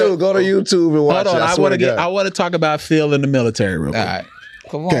 Yes, you do. Go to YouTube and watch Hold on, it. I swear want to to God. I want to talk about Phil in the military real quick. All right.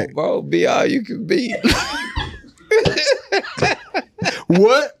 Come on, bro. Be all you can be.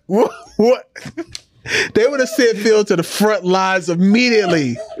 What? They would have sent Phil to the front lines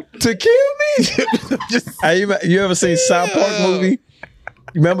immediately to kill me. Just Hey, you ever seen South Park movie?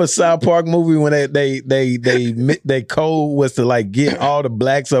 You remember South Park movie when they code was to like get all the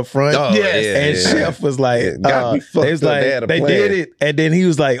blacks up front? Oh, Yes. yeah, And yeah. Chef was like, got me fucked they was up. like, They had a they plan. did it, and then he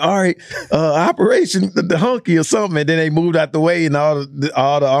was like, all right, Operation the Hunky or something, and then they moved out the way, and all the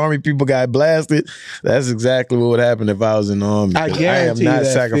army people got blasted. That's exactly what would happen if I was in the army. I 'Cause guarantee I am not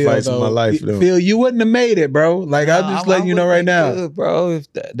that, sacrificing Phil, my though. life for them. Phil, you wouldn't have made it, bro. Like I'm just letting you know right now. Good, bro. If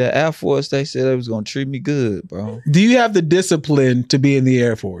the Air Force, they said they was gonna treat me good, bro. Do you have the discipline to be in the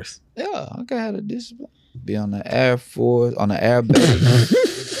Air Force? Yeah, I gotta have the discipline. Be on the Air Force, on the air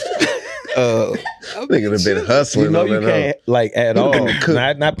base. Nigga have been hustling. You know on you that can't like at all.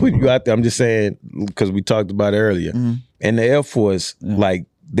 Not putting you out there. I'm just saying because we talked about it earlier. Mhm. In the Air Force, like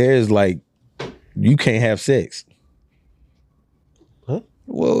there's like you can't have sex.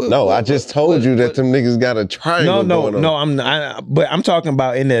 Well, No, I just told you that them niggas got a triangle going on. No. I'm not. But I'm talking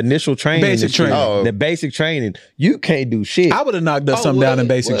about in the initial training, Basic training. Oh. the basic training. You can't do shit. I would have knocked us something down in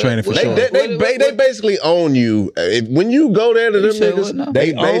basic training for sure. They basically own you. When you go there to them said what niggas, now?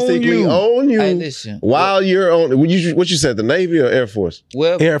 they They own basically you. own you Hey, listen. while you're on. What you said, the Navy or Air Force?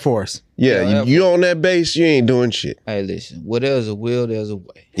 well, Air Force. Yeah, Yeah, you on that base, you ain't doing shit. hey, listen. Where there's a will, there's a way.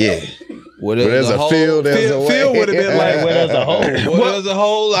 Yeah, Where but there's a hole, field, there's a way. Phil would have been like, where there's a hole. Where there's a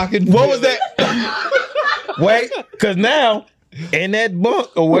hole, I can. what was that? Wait, because now in that bunk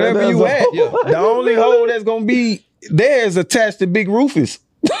or wherever you at, the only hole that's gonna be there is attached to Big Rufus.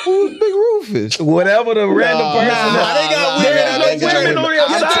 Who's Big Rufus? Whatever the random person. Nah, they got women There's at no basic women training. on your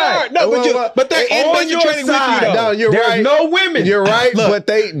I'm side. sorry. No, but they're in on basic your training with you side. though. No, you're There's right. no women. You're right, Look,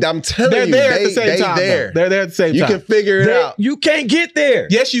 but I'm telling They're you, there at the same they time. there. They're there at the same You time. can figure it out. You can't get there.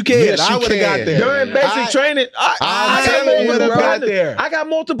 Yes, you can. Yes, I you would have got can. there. During basic training, I got telling you, multiple bro. partners. There. I got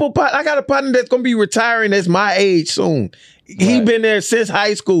multiple partners. I got a partner that's gonna be retiring that's my age soon. He been there since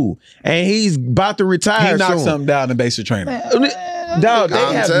high school, and he's about to retire He knocked soon. something down in basic training. Dog, they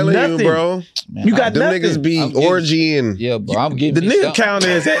I'm have telling nothing. you, bro. Man, You got Them nothing. niggas be I'm getting- orgy and Yeah, bro. I'm getting The me nigga something. count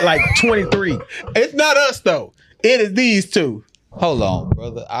is at like 23. It's not us though. It is these two. Hold on,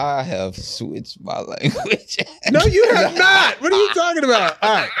 brother. I have switched my language. No, you have not. What are you talking about?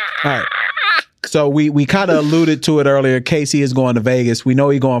 All right. So we kind of alluded to it earlier. Casey is going to Vegas. We know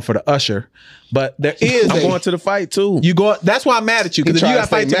he's going for the usher, but there is I'm going to the fight too. you go. That's why I'm mad at you because if you trying got to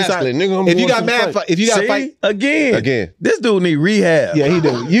stay fight to the side, masculine, nigga, I'm if you going got to the mad, fight. if you got See? fight, Again. This dude need rehab. yeah, he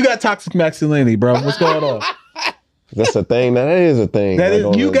do. You got toxic masculinity, bro. What's going on? that's a thing. That is a thing. That is-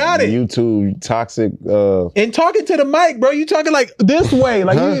 on you the got it. YouTube toxic. And talking to the mic, bro, you talking like this way,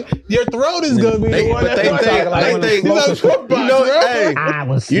 like Huh? your throat is gonna be the one. But That's they gonna think, talk like they one of think, those smoke box, you know, bro. hey, I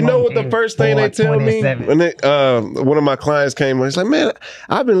was you know what the smoking first thing they tell me 427. when they, one of my clients came on, he's like, man,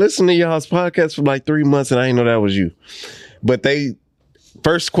 I've been listening to y'all's podcast for like 3 months and I didn't know that was you. But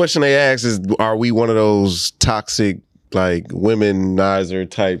first question they ask is, are we one of those toxic, like womanizer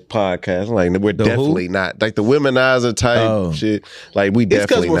type podcasts? I'm like, we're definitely not. Like the womanizer type shit. Like we It's because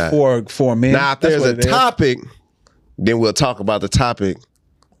definitely we're not. for men. Now, if That's there's what a it is. topic, then we'll talk about the topic,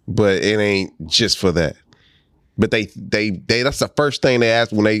 but it ain't just for that. But they that's the first thing they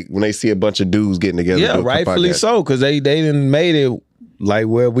ask when they see a bunch of dudes getting together. to Yeah, do a rightfully podcast. so, because they done made it like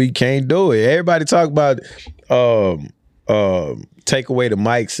where we can't do it. Everybody talk about take away the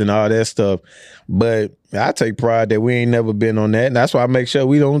mics and all that stuff. But I take pride that we ain't never been on that. And that's why I make sure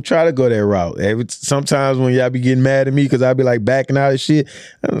we don't try to go that route. Sometimes when y'all be getting mad at me because I be like backing out of shit.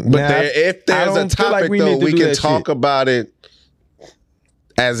 But if there's a topic, though, we can talk about it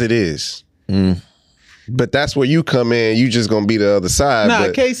as it is. But that's where you come in. You just gonna be the other side. Nah,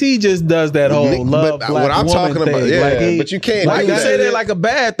 but KC just does that whole love black what I'm woman talking about, thing. yeah. Like But you can't. Why do you that. say that like a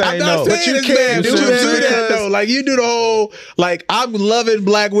bad thing? I'm not though? saying you it's can't bad. do You that do that because- though. Like you do the whole like I'm loving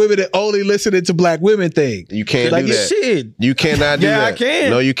black women and only listening to black women thing. You can't Like do that. Shit. You cannot do Yeah, that. I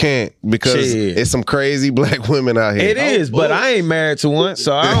can. No, you can't because Shit. it's some crazy black women out here. It is, but I ain't married to one,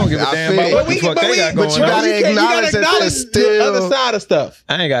 so I don't give a I damn feel about it. what the fuck they got going but you on. gotta acknowledge that there's the still other side of stuff.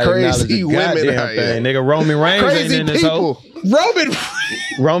 I ain't got to acknowledge crazy the women goddamn out here. thing. Nigga, Roman Reigns ain't Crazy in this hoe. people. Roman,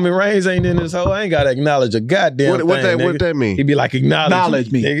 Roman Reigns ain't in this hoe. I ain't got to acknowledge a goddamn thing. What nigga. that mean? He be like,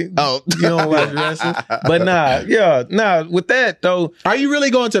 acknowledge me. Nigga. Oh. You don't watch wrestling? But nah, with that though, are you really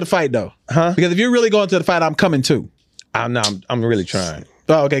going to the fight though? huh? Because if you're really going to the fight, I'm coming too. I'm really trying.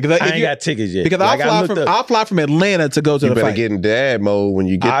 Oh, okay. Because I ain't got tickets yet. Because Like, I'll fly from Atlanta to go to You the better fight. get in dad mode when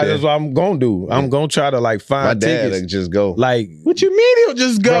you get there. That's what I'm gonna do. I'm gonna try to like My find dad tickets. will just go. Like What you mean he'll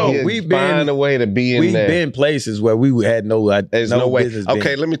just go? He'll we've been- find a way to be in we've there. been places where we had There's no way. business Okay,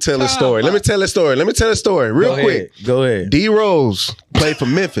 being. let me tell the story. Let me tell a story real Go quick. ahead. Go ahead. D Rose played for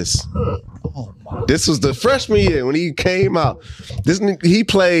Memphis. This was the freshman year when he came out. He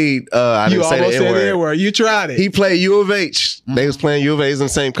played. I You didn't say almost the said the N-word. N-word. You tried it. He played U of H. They was playing U of H. He was in the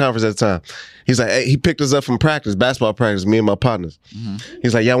same conference at the time. He's like, hey, he picked us up from practice, basketball practice, me and my partners.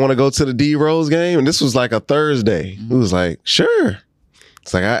 He's like, y'all want to go to the D Rose game? And this was like a Thursday. He was like, sure.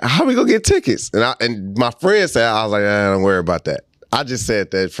 It's like, how we gonna get tickets? And my friend said, I was like, don't worry about that. I just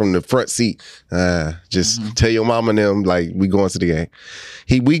said that from the front seat. Just tell your mama and them, like, we going to the game.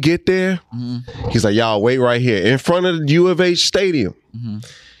 We get there. He's like, y'all wait right here in front of the U of H stadium.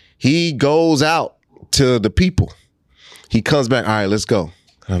 He goes out to the people. He comes back. All right, let's go.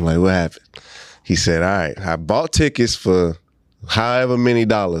 I'm like, what happened? He said, all right, I bought tickets for however many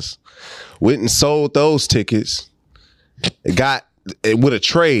dollars. Went and sold those tickets. Got it with a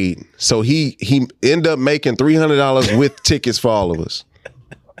trade. So he ended up making $300 with tickets for all of us.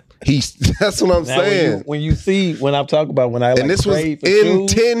 That's what I'm Now, saying. when I'm talking about when I like And this was trade for in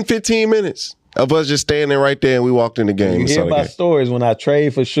shoes, 10, 15 minutes of us just standing right there and we walked in the game. you and hear saw the about game. stories when I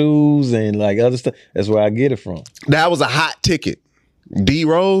trade for shoes and like other stuff. That's where I get it from. That was a hot ticket. D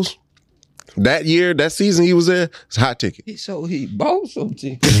Rose, that year, that season he was there, it's a hot ticket. He bought some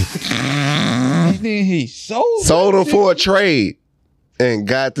tickets. And then he sold Them for a trade and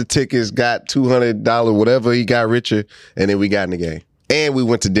got the tickets, got $200, whatever he got richer, and then we got in the game. And we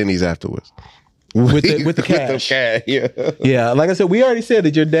went to Denny's afterwards. with the cash. Yeah. Yeah, like I said, we already said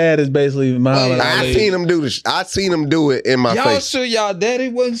that your dad is basically Muhammad I Ali. seen him do this. I seen him do it in my Y'all face. sure y'all daddy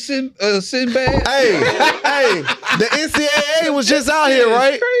wasn't Sinbad? Hey, the NCAA was just out here,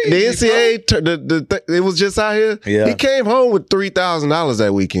 right? The NCAA, it was just out here. Yeah. He came home with $3,000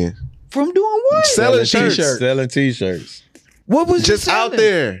 that weekend. From doing what? Selling shirts. Selling t-shirts. What was Just he out selling?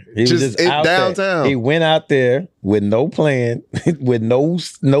 there. He was just out downtown. there. He went out there with no plan, with no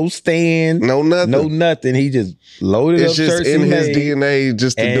stand, No nothing. no nothing. He just loaded It's up just shirts in he his made. DNA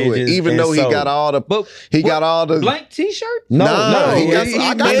just to and do it. just- Even and though he sold. got all the But got all the blank T-shirt? No, he got he some-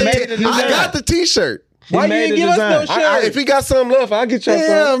 I made it a design. got the t-shirt. Why you made didn't a give us no design. shirt? If he got something left, I'll get you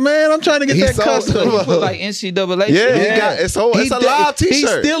Yeah, some. man, I'm trying to get He that sold custom. them. He put like NCAA. Yeah, shit. he got it's a live t-shirt. He's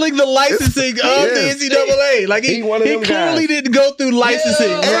stealing the licensing of Yes. the NCAA. Like He one of them clearly guys. didn't go through licensing,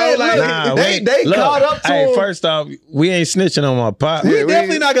 Yeah. bro. Hey, Like, look, Nah, they look, caught up to hey, him. first off, we ain't snitching on my pop. Yeah, we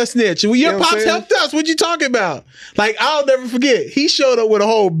definitely not gonna snitch. Well, your know what I'm pops saying? helped us. What you talking about? Like, I'll never forget. He showed up with a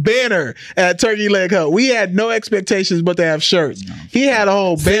whole banner at Turkey Leg Hut. We had no expectations but to have shirts. He had a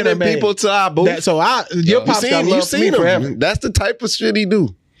whole banner Sending made. people to our booth. Your pops got love for me forever. That's the type of shit he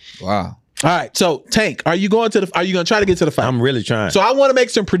do. Wow. All right, so Tank, are you going to try to get to the fight? I'm really trying. So I want to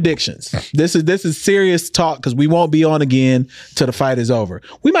make some predictions. This is serious talk because we won't be on again till the fight is over.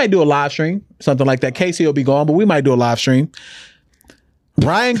 We might do a live stream, something like that. Casey will be gone, but we might do a live stream.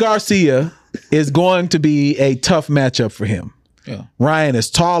 Ryan Garcia is going to be a tough matchup for him. Yeah. Ryan is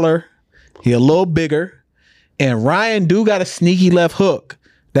taller, he a little bigger, and Ryan do got a sneaky left hook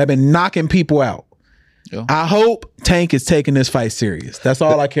that been knocking people out. Yeah. I hope Tank is taking this fight serious. That's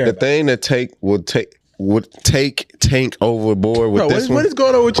all I care The about. thing that would take Tank overboard with Bro, this what is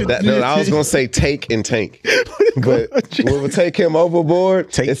going on with you? No, I was gonna say take and tank, but what would take him overboard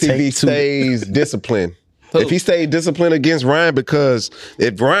is if he stays disciplined. If he stayed disciplined against Ryan, because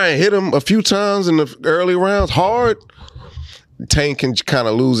if Ryan hit him a few times in the early rounds hard, Tank can kind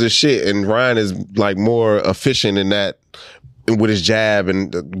of lose his shit, and Ryan is like more efficient in that with his jab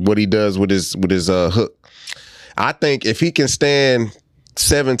and what he does with his hook. I think if he can stand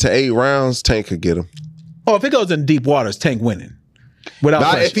 7 to 8 rounds, Tank could get him. Oh, if it goes in deep waters, Tank winning. Without Now,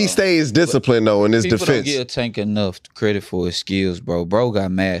 question. if he stays disciplined though in his People don't defense, give Tank enough credit for his skills, bro. Bro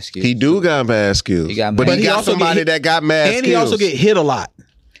got mad skills. he do got mad skills. He got but mad he got also somebody get- that got mad skills. and he also get hit a lot.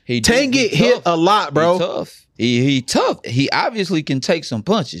 Tank get hit a lot, bro. He tough. He tough. He obviously can take some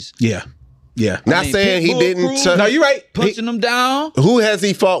punches. Yeah. Not saying he Pitbull didn't. Cruz, No, you're right. punching them down. Who has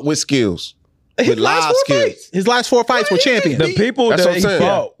he fought with skills? His With last live 4 skills. fights. His last 4 fights were champions. The people That's that what I'm he saying.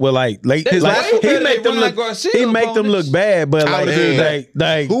 fought were like His like last he better make than them Ryan look Garcia he make them opponents. look bad, but I like would agree.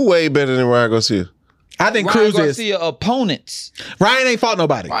 like Who way better than Ryan Garcia? I think Ryan Cruz is. Garcia opponents. Ryan ain't fought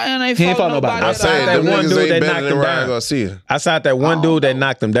nobody. Ryan ain't He ain't fought fought nobody. nobody. I'm at saying that them one niggas dude ain't that better knocked than him Ryan down. Garcia. I saw that one dude that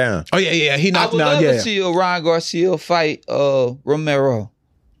knocked him down. Oh yeah. He I knocked would him love down. to Yeah. see a Ryan Garcia fight Romero.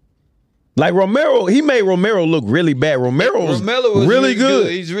 Like Romero, he made Romero look really bad. Romero was really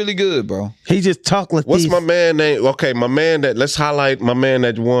good. He's really good, bro. He just talked like What's this. my man name? Okay, my man that let's highlight my man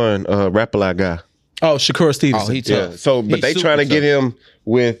that won Rap-A-Lot guy. Oh, Shakur Stevenson. Oh, he tough. Yeah. So, but He's they super trying to get tough. him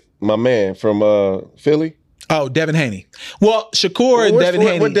with my man from Philly. Oh, Devin Haney. Well, Shakur and Devin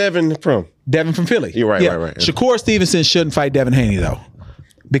Haney. Where Devin from? Devin from Philly. You're right, Yeah. right. Shakur Stevenson shouldn't fight Devin Haney though,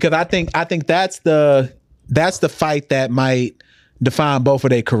 because I think that's the fight that might define both of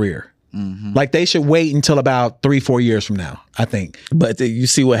their career. Mm-hmm. Like they should wait until about 3-4 years from now. I think. But you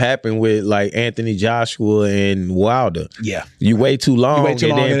see what happened with like Anthony Joshua and Wilder. Yeah. You wait too long, wait too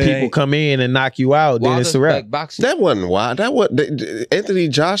long and and then it people ain't- come in and knock you out. Then it's Wilder's a wrap. back boxing. That wasn't wild. That was Anthony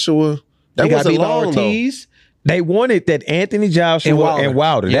Joshua. That He got wasn't beat by long though. Ortiz. They wanted that Anthony Joshua And and Wilder.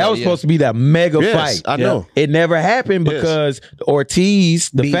 Wilder. Yeah, that was yeah. supposed to be that mega Yes, fight. I know. It never happened Yes. because Ortiz,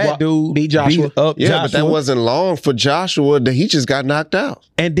 the Beat fat dude, beat Joshua. beat up Yeah, Joshua. but that wasn't long for Joshua. That he just got knocked out.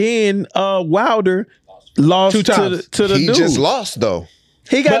 And then Wilder lost 2 times. to the He dude. just lost though.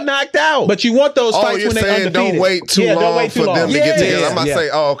 He got But- knocked out. But you want those Oh, fights you're when they're saying undefeated. don't wait too Yeah, long don't wait too for long. them to get together. I'm about to Yeah. say,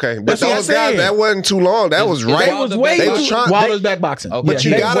 oh, okay. But That's what those I'm guys, saying. that wasn't too long. That was right. It was way They too was trying. Wilder's back boxing. Okay. But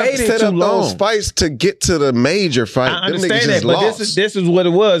you They gotta waited set too up those long. fights to get to the major fight. I Them niggas understand just that, but lost. this is what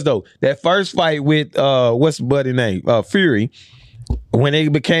it was though. That first fight with what's the buddy name? Fury. When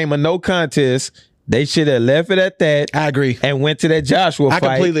it became a no contest, they should have left it at that. I agree. And went to that Joshua I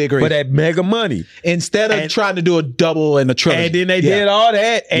fight completely agree. for that mega money. Instead of And- trying to do a double and a trilogy. And then they Yeah. did all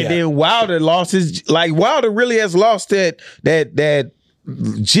that, and Yeah. then Wilder lost his. Like Wilder really has lost that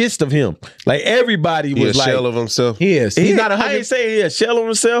gist of him. Like everybody He a was like, shell of himself. He is. He's not I 100. ain't saying he a shell of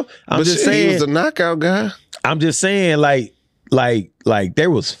himself. I'm But just shit, saying. he was a knockout guy. I'm just saying, like there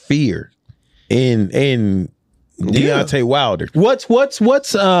was fear in Deontay Wilder.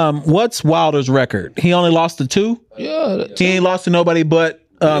 What's Wilder's record? He only lost to 2. Yeah. He ain't lost to nobody but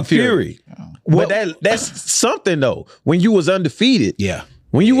Fury. But that's something though. When you was undefeated, Yeah.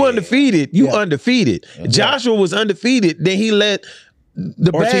 When you undefeated, you undefeated. Joshua was undefeated. Then he let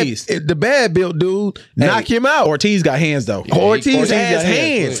Ortiz. the bad built dude, knock him out. Ortiz got hands though. Ortiz got has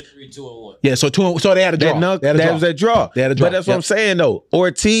hands. 3, 2, and 1. Yeah, so they had a draw. That was a draw. They had a draw. But that's what I'm saying though.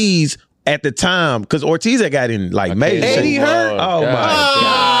 Ortiz at the time, because Ortiz had got in like major. 80 hurt? Oh my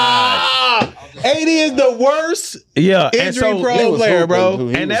Ah! 80 is the worst Yeah, and injury so prone player, bro.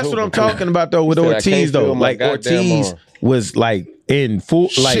 He and was that's what I'm hooping. talking about though with He said, "I Ortiz can't though. feel my Like goddamn Ortiz arm." was like in full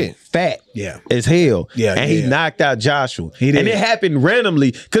like Shit. fat Yeah. as hell. Yeah, and yeah. he knocked out Joshua. He did. And it happened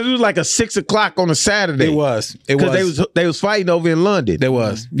randomly because it was like a 6 o'clock on a Saturday. It was. Because they was fighting over in London. There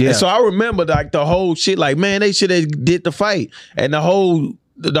was. Yeah. And so I remember like the whole shit, like, man, they should have did the fight. And the whole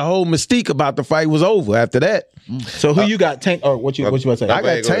mystique about the fight was over after that. So who you got? Tank or what you about to say? I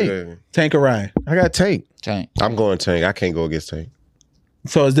got Tank. Tank or Ryan. I got Tank. Tank. I'm going Tank. I can't go against Tank.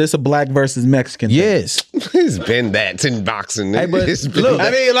 So is this a black versus Mexican thing? Yes. It's been that in boxing. Hey, but It's been look,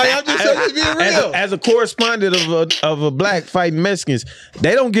 that. I mean, like I'm just being real. As a correspondent of a black fighting Mexicans,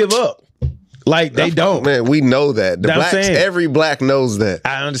 they don't give up. Like they don't. Man, we know that. The That's what I'm blacks, saying. every black knows that.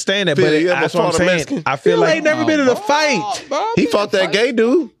 I understand that, Phil, but you ever that's what I'm fought a saying. Mexican? I feel Phil like ain't never been in a fight. He fought that gay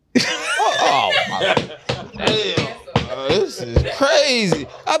dude. Oh my damn. This is crazy.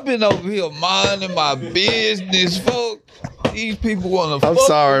 I've been over here minding my business, folks. These people want to. I'm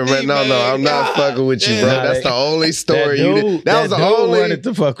sorry, man. No, I'm not fucking with you, bro. Nah, That's the only story that you dude- did. That was that the dude only. wanted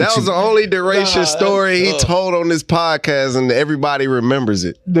to fuck with That was you. the only Deracious Nah, story he that's told on this podcast, and everybody remembers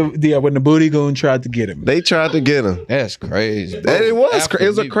it. When the booty goon tried to get him. They tried to get him. That's crazy. And it was. After It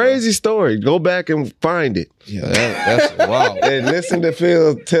was a me, bro. crazy story. Go back and find it Yeah, that's wow. and listen to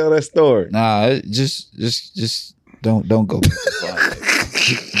Phil tell that story. Nah, just don't go.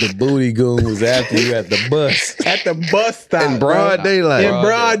 the booty goon was after you at the bus. At the bus stop. In broad daylight. In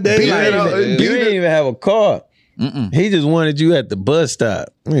broad You daylight. didn't even have a car. He just wanted you at the bus stop.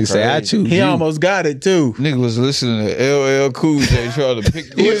 Nigga say, I choose He you. almost got it too. Nigga was listening to LL Cool J trying to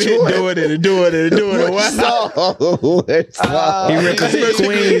pick Doing it. Wow. He represents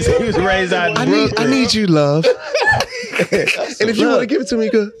Queens. He was raised out in Brooklyn. I need you, love. And if you want to give it to me,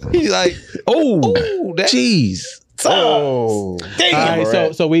 good. He's like, Oh, that jeez. Oh, All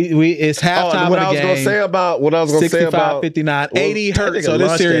right, so we it's halftime what of I the was gonna game. say about what I was gonna say 65, about 59, 80 hurt. nigga So this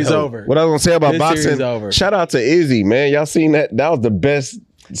lost series that hoe. over. what I was gonna say about This series boxing. over. Shout out to Izzy, man. Y'all seen that? That was the best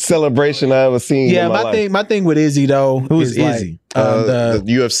celebration I ever seen. Yeah, in my life. my thing with Izzy though. Who's is like, Izzy? The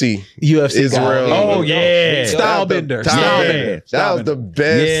UFC. UFC Israel. guy. Oh, yeah. Style bender. That was the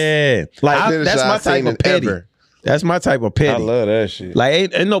best. Yeah. finish That's my I've type seen of petty. ever. That's my type of petty. I love that shit.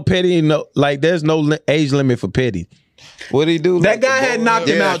 Like, ain't no petty, there's no age limit for petty. what he do? That guy had knocked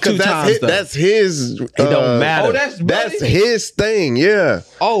him out 2 times though. That's his. It don't matter. Oh, that's his thing. Yeah.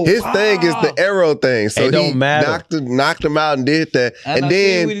 Oh, his thing is the arrow thing. So It don't he matter. knocked him out and did that, and I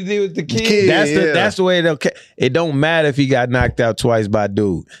then see what he did with the kid. That's the way it don't matter if he got knocked out twice by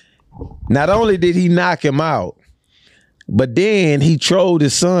dude. Not only did he knock him out, but then he trolled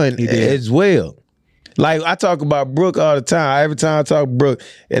his son as well. Like I talk about Brooke all the time. Every time I talk Brooke,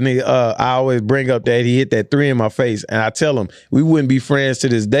 and I always bring up that he hit that 3 in my face, and I tell him we wouldn't be friends to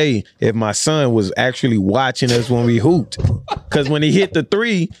this day if my son was actually watching us when we hooped. Because when he hit the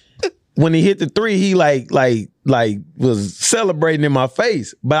 3, he like was celebrating in my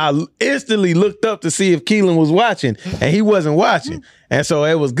face. But I instantly looked up to see if Keelan was watching, and he wasn't watching. And so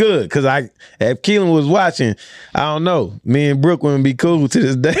it was good because if Keelan was watching, I don't know, me and Brooke wouldn't be cool to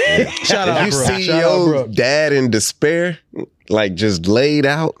this day. Shout out, you Brooke. see Shout out, your Brooke. dad in despair, like just laid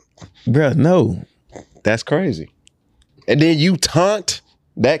out. Bruh, no. That's crazy. And then you taunt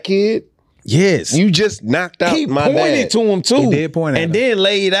that kid. Yes. You just knocked out He my pointed dad. to him too. He did point at and him. then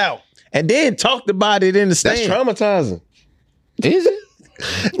laid out. And then talked about it in the That's stand. traumatizing. Is it?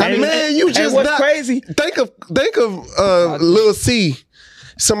 I mean, man, you and just what's not- crazy? Think of Lil C.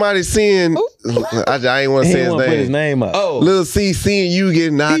 Somebody seeing. I ain't want to He say his didn't want to put his name. name up. Oh, Lil C seeing you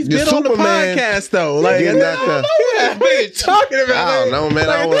get knocked. He's You're been on the Superman podcast though. Like getting knocked out. talking about. I don't know, man.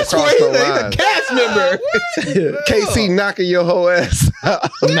 I don't want This to cross way, no he's a line. cast member. KC knocking your whole ass out.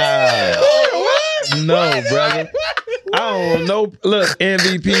 Nah. No, brother. I don't know. Look,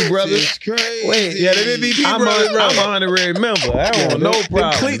 MVP, brother. it's crazy. Wait, Yeah, the MVP I'm brothers, bro. an honorary member. I don't want no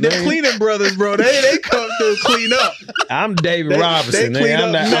problem. The cleaning brothers, bro. They come through clean up. I'm David They Robinson. clean I'm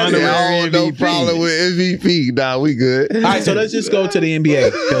up the nothing. honorary I don't no MVP. problem with MVP. Nah, we good. All right, so let's just go to the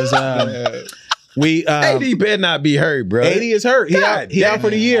NBA because we AD better not be hurt, bro. 80 is hurt. He God out for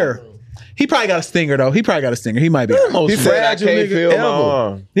the year. He probably got a stinger though. He might be. Most He said, I fragile can't nigga feel my ever.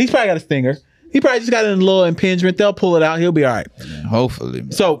 arm. He's probably got a stinger. He probably just got a little impingement. They'll pull it out. He'll be all right. Hopefully.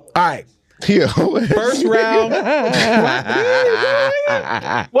 Man. So, all right. Yeah. First round. Why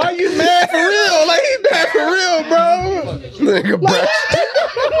are you mad for real? Like he's mad for real, bro. Nigga, bro.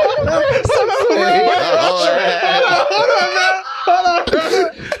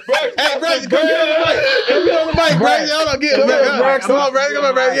 Hey, Braxton, come get on the mic. Come get on the mic, Braxton. Hold on, get on, Braxton. Come on, Braxton. Come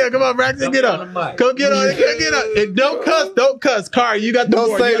on, Braxton. Yeah, come on, Braxton. Get up. Come get on. Get up. And don't cuss. Car, you got the Don't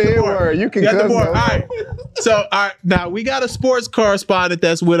board. say You got the the board. N-word. You can got the cuss, board. though. All right. So, all right. Now we got a sports correspondent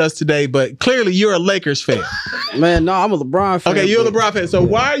that's with us today, but clearly you're a Lakers fan. Man, no, I'm a LeBron fan. Okay, you're a but- LeBron fan. So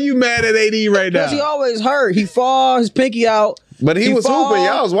why are you mad at AD right now? Because he always hurt. He fall, his pinky out. But he was fall, hooping.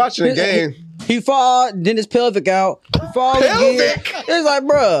 Y'all was watching the game. He fall, then his pelvic out. He fall again. Pelvic? It's like,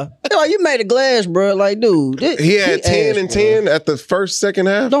 bruh. It's like, you made a glass, bruh. Like, dude. He had 10 and 10 at the second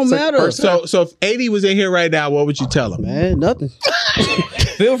half. Don't matter. So if AD was in here right now, what would you tell him? Man, nothing.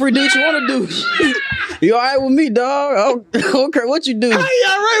 Feel free to do what you want to do. You all right with me, dog? I don't care what you do. Hey, all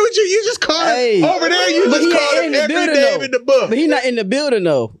right with you? You just called him over there. You But just he called ain't him in the every building, name though. in the book. But he not in the building,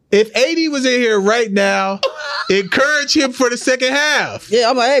 though. If AD was in here right now, encourage him for the second half. Yeah,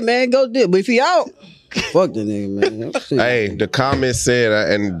 I'm like, hey, man, go do it. But if he out, fuck the nigga, man. Hey, the comments said,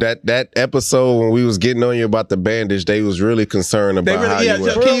 and that episode when we was getting on you about the bandage, they was really concerned They about how really, yeah. you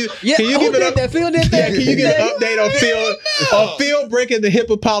were. Can you Who give it did up? that? Phil did that? Yeah, can you get an update on Phil breaking the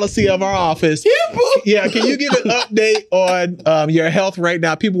HIPAA policy of our office? Yeah, can you give an update on your health right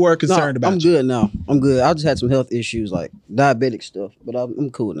now? People were concerned about I'm you. good now. I'm good. I just had some health issues like diabetic stuff, but I'm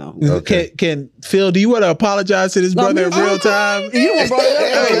cool now. Okay. Can Phil? Do you want to apologize to this brother in real time? You the one brought it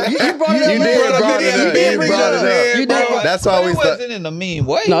up. You brought it up. You man. did brought it up. You did You bring brought it it up. up. You did. That's But why it we thought. wasn't in a mean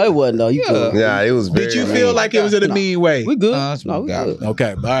way. No, it wasn't. No, you cool. Yeah, it was very. Did you feel like it was in a mean way? We good. That's no, we got good.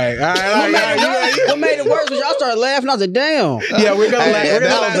 Okay, all right. You ready? What made it worse was y'all started laughing. I was like, damn, Damn. Yeah, we're gonna laugh. Hey,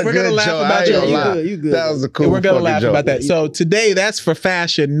 that was a We're gonna good laugh joke. about I ain't your. gonna lie. You good. That was a cool. We're gonna fucking laugh joke. about that. So today, that's for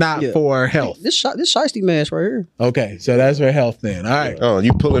fashion, not Yeah. for health. This shiesty mask right here. Okay, so that's for health then. All right. Oh,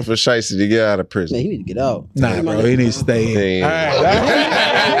 you pulling for Shiesty to get out of Man, prison? he need to get out. Nah, bro, he needs to stay in. Damn. All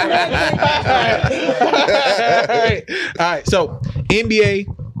right. All right. So NBA,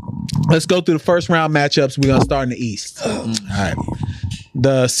 let's go through the first round matchups. We're gonna start in the East. All right.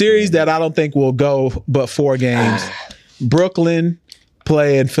 The series that I don't think will go but 4 games. Brooklyn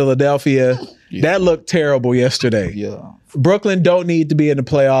playing Philadelphia. That looked terrible yesterday. Yeah. Brooklyn don't need to be in the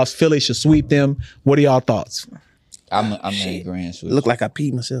playoffs. Philly should sweep them. What are y'all thoughts? I'm in grand sweep. Look like I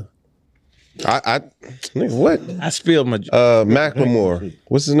peed myself. Nigga, what? I spilled my Macklemore.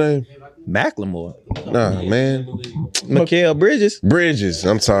 What's his name? Macklemore. Nah, man. Mikal Bridges. Bridges.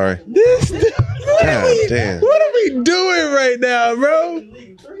 I'm sorry. God damn. What are we doing right now, bro?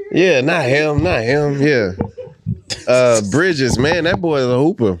 Yeah, not him. Yeah. Bridges, man, that boy is a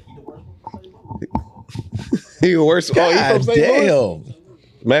hooper. He worse. He God from St. Louis? damn.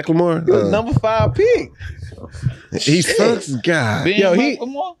 Macklemore. Number 5 pick. He sucks. God. Yo,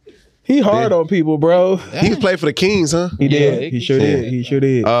 he hard on people, bro. He played for the Kings, huh? He did. Yeah, He sure did. He sure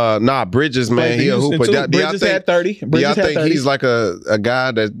did. Nah, Bridges, man, Played he for a Houston, hooper. too. Bridges had 30. Bridges Y'all had think 30. he's like a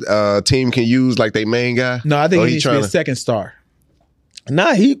guy that team can use like they main guy? No, I think Or he needs to be a tryna- second star.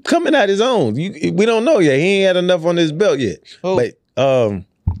 Nah, he coming at his own. We don't know yet. He ain't had enough on his belt yet. Who? But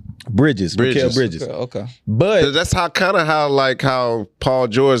Bridges. Mikal Bridges. Okay. But That's how Paul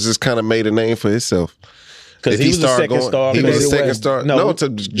George has kind of made a name for himself. because he was a second star. He was a made it second west. star. No, No, to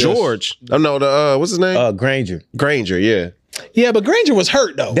George. Oh no, what's his name? Granger. Granger. Yeah. Yeah, but Granger was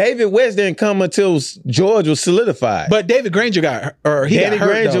hurt though. David West didn't come until George was solidified. But David Granger got hurt. Danny got hurt,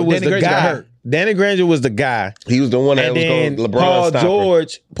 Granger though. was Danny the Granger got guy. hurt. Danny Granger was the guy. He was the one that And was then going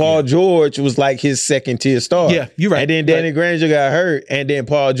LeBron Paul George was like his second tier star. Yeah, you're right. And then Danny Right. Granger got hurt, and then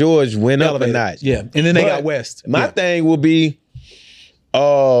Paul George went Elevated. up a notch. Yeah, and then they But got West. My Yeah. thing will be,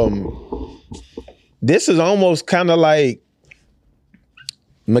 this is almost kind of like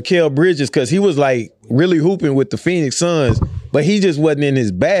Mikal Bridges because he was like really hooping with the Phoenix Suns, but he just wasn't in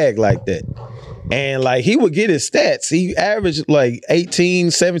his bag like that. And like he would get his stats. He averaged like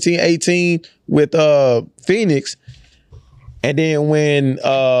 17, 18 with Phoenix. And then when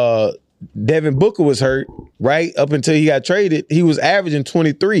Devin Booker was hurt, right up until he got traded, he was averaging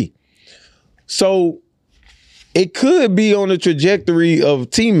 23. So it could be on the trajectory of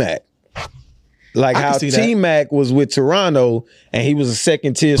T-Mac. Like I can how see that. T-Mac was with Toronto and he was a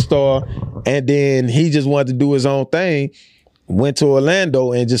second tier star and then he just wanted to do his own thing, went to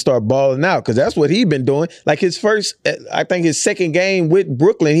Orlando and just started balling out because that's what he'd been doing. Like his second game with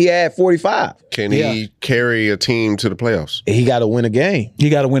Brooklyn, he had 45. Can he carry a team to the playoffs? He got to win a game. You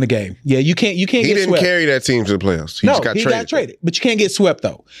got to win a game. Yeah, you can't He get didn't swept. carry that team to the playoffs. He No, just got he traded. got traded. But you can't get swept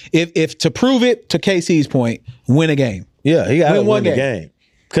though. If to prove it, to KC's point, win a game. Yeah, he got to Win one win the game. game.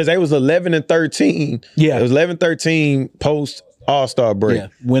 Because they was 11-13. Yeah. It was 11-13 post All-Star break. Yeah,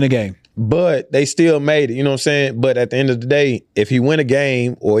 win a game. But they still made it, you know what I'm saying? But at the end of the day, if he win a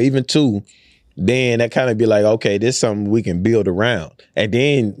game or even 2, then that kind of be like, okay, this is something we can build around. And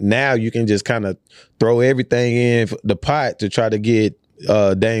then now you can just kind of throw everything in the pot to try to get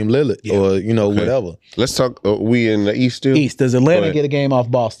Dame Lillard or, whatever. Let's talk. We in the East still? East. Does Go Atlanta ahead. get a game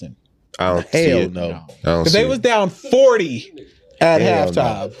off Boston? I don't see Hell it. no. I don't Because see they it. was down 40 at Hell no.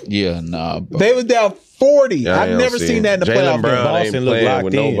 halftime. Yeah, nah, bro. They was down 40. Yeah, I I've don't never see seen it. that in the Jaylen playoff Brown game. Boston ain't looked playing locked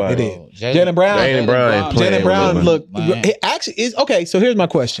with in. It nobody. did. Jaylen Brown. Jaylen Brown ain't playing Jaylen Brown with looked. Man. It actually is okay. So here's my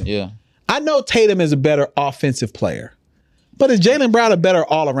question. Yeah. I know Tatum is a better offensive player, but is Jaylen Brown a better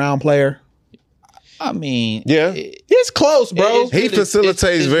all around player? I mean, Yeah. It's close, bro. He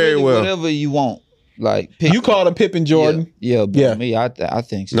facilitates very well. Whatever you want. Like, pick. You called him Pippen Jordan. Yeah, but Yeah. me, I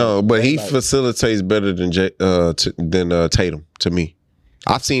think so. No, but he Like, facilitates better than Tatum to me.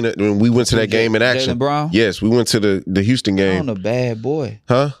 I've seen it when we went to that game in action. Jaylen Brown? Yes, we went to the Houston game. on a bad boy.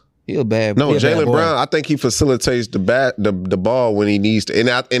 Huh? He a bad No, boy. He a bad Jaylen boy. Brown. I think he facilitates the ball when he needs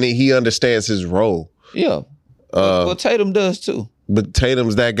to, and he understands his role. Yeah. Well, Tatum does too. But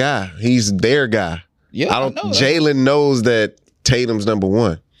Tatum's that guy. He's their guy. Yeah, I don't. know that. Jalen knows that Tatum's number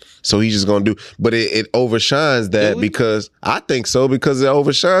one, so he's just gonna do. But it overshines that Do we? because I think so because it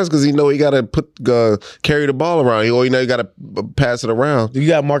overshines because he know he got to carry the ball around, or he got to pass it around. You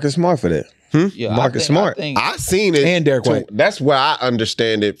got Marcus Smart for that. Yeah, Marcus Smart. I seen it, And Derek White. That's where I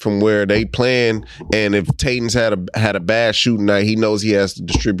understand it from where they playing, and if Tatum's had a bad shooting night, he knows he has to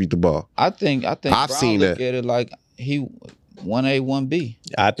distribute the ball. I think I've Brown seen look that. at it like he 1A, 1B.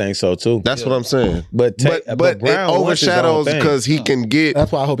 I think so too. That's what I'm saying. But But it Brown wants his own overshadows thing. because he can get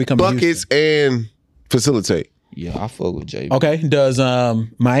That's why I hope he comes to buckets and facilitate. Yeah, I fuck with JB. Okay. Does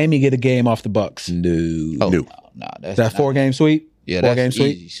Miami get a game off the Bucks? No. Oh, No. no, that's That 4-game sweep? Yeah, 4-game that's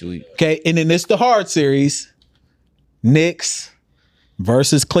sweep? easy, sweet. Okay. And then it's the hard series. Knicks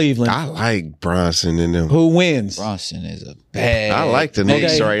versus Cleveland. I like Bronson in them. Who wins? Bronson is a bad. I like the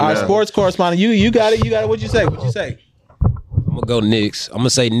Knicks Okay. right Our now. sports correspondent, you got it. You got it. What'd you say? I'm gonna go Knicks. I'm gonna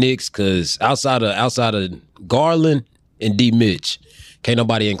say Knicks because outside of Garland and D. Mitch, can't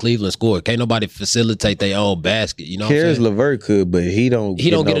nobody in Cleveland score. Can't nobody facilitate their own basket. You know, what I'm Caris saying? LeVert could, but he don't. He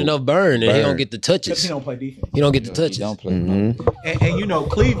don't get enough burn, and he don't get the touches. He don't play defense. He don't get the He touches. don't play. And you know,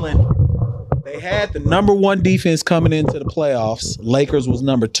 Cleveland, they had the number 1 defense coming into the playoffs. Lakers was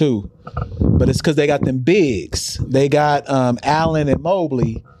number 2. But it's because they got them bigs. They got Allen and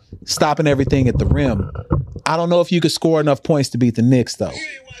Mobley stopping everything at the rim. I don't know if you could score enough points to beat the Knicks, though.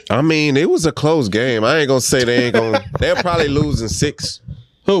 I mean, it was a close game. I ain't gonna say they ain't gonna. They're probably losing 6.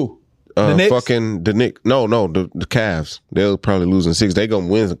 Who? The Knicks? Fucking the Knicks. No, the Cavs. They'll probably losing 6. They gonna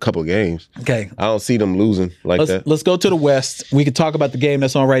win a couple of games. Okay. I don't see them losing like that. Let's go to the West. We can talk about the game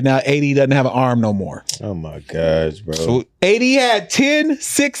that's on right now. AD doesn't have an arm no more. Oh my gosh, bro. AD had 10,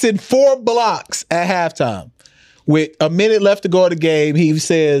 6, and 4 blocks at halftime. With a minute left to go in the game, he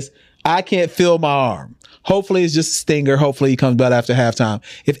says, I can't feel my arm. Hopefully it's just a stinger. Hopefully he comes back after halftime.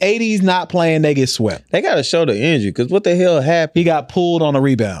 If AD's not playing, they get swept. They got to show the injury because what the hell happened? He got pulled on a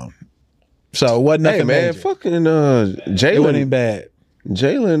rebound. So it wasn't nothing Hey man, major. fucking It wasn't even Jalen. bad.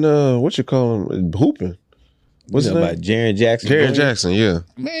 Jalen, what you call him? Hooping. What's his You know name? about Jaren Jackson? Jaren Jackson. Yeah.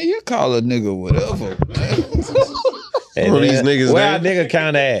 Man, you call a nigga whatever. And One of these niggas where our name? nigga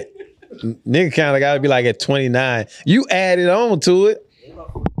kind of at? Nigga kind of got to be like at 29. You added on to it.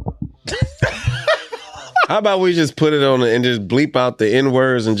 How about we just put it on and just bleep out the N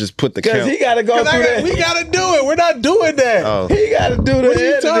words and just put the Because count? he got to go through that. We got to do it. We're not doing that. Oh. He got to do the What are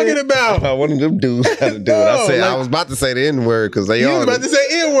you editing. talking about? One of them dudes got to do it. I was about to say the N word because they You are. was about to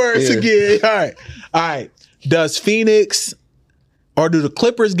say N-words Yeah. again. All right. Does Phoenix or do the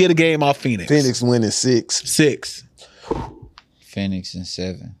Clippers get a game off Phoenix? Phoenix winning 6. 6. Phoenix and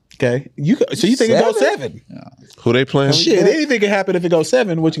 7. Okay. So you think it goes 7? Who they playing? Shit, anything can happen if it goes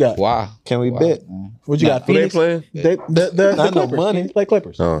 7. What you got? Wow. Can we bet? What you got? Who they Phoenix? playing? The Not no Clippers. money. Phoenix play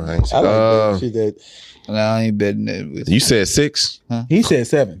Clippers. Oh, I ain't I like that shit that. No, I ain't betting that with You said 6. He said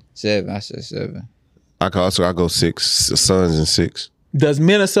 7. 7. I said 7. I'll go 6. Suns and 6. Does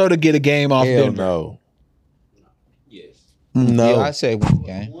Minnesota get a game off Hell Denver? no. Yes. No. Yeah, I said 1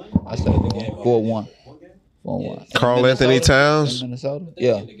 game. I said 4-1. 4-1. Carl Anthony Towns. In Minnesota?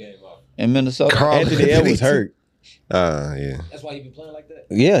 Yeah. In Minnesota. Carl Anthony Edwards hurt. Yeah. That's why you been playing like that.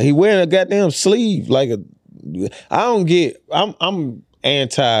 Yeah, he wearing a goddamn sleeve like a. I don't get. I'm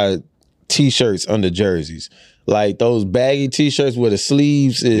anti t-shirts under jerseys, like those baggy t-shirts where the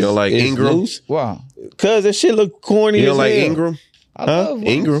sleeves is. You don't like is Ingram? loose. Wow. Cause that shit look corny. You as don't like hell. Ingram? I love wearing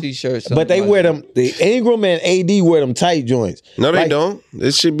Ingram? t-shirts. But they wear them. The Ingram and AD wear them tight joints. No, they Like, don't.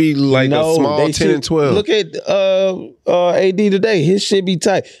 It should be like a small they 10 and 12. Look at AD today. His shit be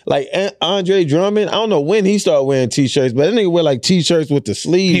tight. Like Andre Drummond. I don't know when he started wearing t-shirts, but that nigga wear like t-shirts with the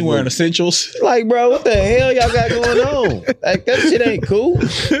sleeves. He wearing essentials. Like, bro, what the hell y'all got going on? Like, that shit ain't cool.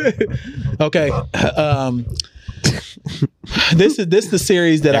 Okay. This is the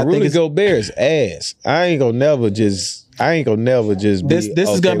series that I And think Rudy is Gobert's ass. I ain't gonna never just. this is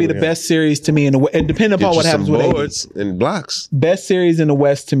okay going to be the with him. best series to me in the West. And depending Get upon you what happens some with AD. boards and blocks. Best series in the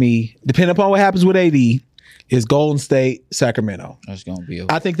West to me, depending upon what happens with AD, is Golden State, Sacramento. That's gonna be.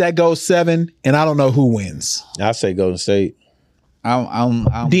 I think that goes 7, and I don't know who wins. I say Golden State. I'm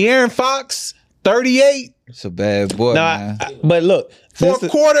De'Aaron Fox, 38. It's a bad boy, man. But look, Fourth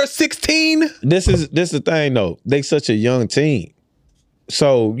quarter, 16. this is the thing though. They such a young team,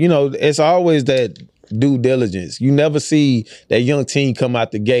 so you know it's always that due diligence. You never see that young team come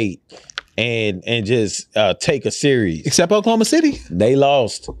out the gate and just take a series. Except Oklahoma City. They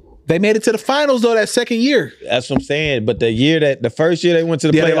lost. They made it to the finals, though, that second year. That's what I'm saying. But the first year they went to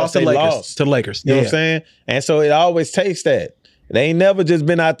the Yeah, they playoffs, lost to they the Lakers. lost. To the Lakers. You know Yeah. what I'm saying? And so it always takes that. They ain't never just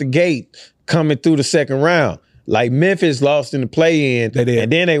been out the gate coming through the second round. Like Memphis lost in the play-in, They did.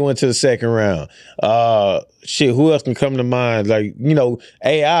 and then they went to the second round. Shit, who else can come to mind? Like, you know,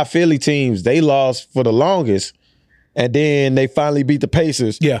 AI Philly teams, they lost for the longest, and then they finally beat the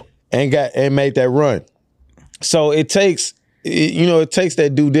Pacers. Yeah. And made that run. So it takes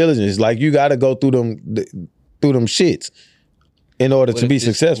that due diligence. Like you got to go through them shits in order to be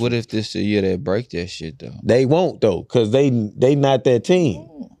successful. What if this the year they break that shit though? They won't though, because they not that team.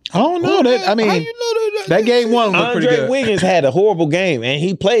 I don't know. How you know That game one looked pretty Andre good. Wiggins had a horrible game and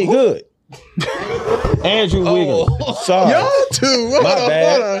he played good. Andrew Wiggins. Sorry. Y'all two.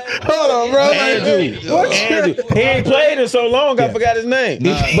 Hold on, bro. Andrew. He ain't played in so long, I forgot his name.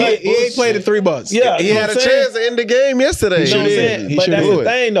 But he ain't played in 3 months. Yeah, He had a chance to end the game yesterday. You know what I'm saying? But that's the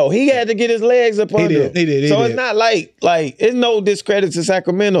thing, though. He had to get his legs up under him. He did. So it's not like it's no discredit to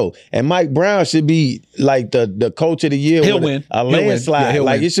Sacramento. And Mike Brown should be like the coach of the year. He'll with win. A He'll win. landslide. Yeah, he'll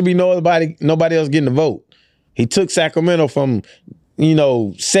like win. it should be nobody else getting the vote. He took Sacramento from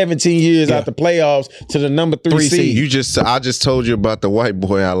 17 years out the playoffs to the number 3 seed. I just told you about the white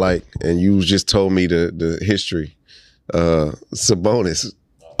boy I like, and you just told me the history. Sabonis.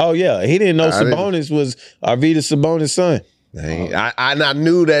 Oh yeah, he didn't know Sabonis was Arvydas Sabonis' son. I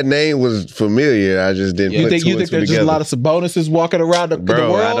knew that name was familiar. I just didn't. You put think two and there's two just a together. lot of Sabonis's walking around the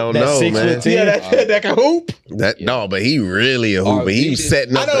world? I don't That know, 6 man. foot 10. Yeah, that can hoop. No, but he really a hooper. He was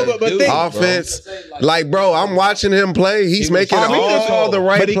setting up but think, offense. Like, bro, I'm watching him play. He's making all the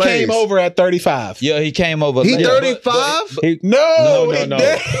right but he plays. came over at 35. Yeah, he came over. He late. 35? No, The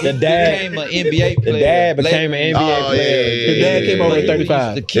He dad. became an NBA player. The dad became an NBA player. His dad came over at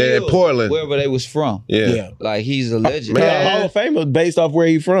 35. The kid, in Portland. wherever they was from. Yeah. Like he's a legend. Man. Hall of Famer based off where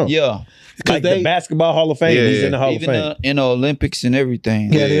he from. Yeah. Like the basketball Hall of Fame. Yeah, He's yeah. in the Hall of Even Fame. in the Olympics and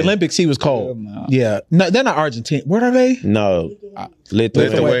everything. Yeah, the Olympics, he was cold. man. Yeah. No, they're not Argentine. Where are they? No.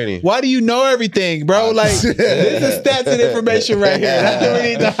 Lithuania. Why do you know everything, bro? Like, this is stats and information right here. That's what we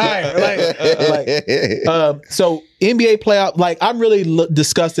need to hire. So NBA playoff, like, I'm really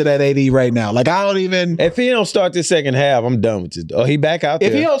disgusted at AD right now. Like, I don't even. If he don't start this second half, I'm done with it. Oh, he back out there.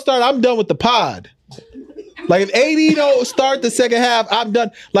 If he don't start, I'm done with the pod. Like, if AD don't start the second half, I'm done.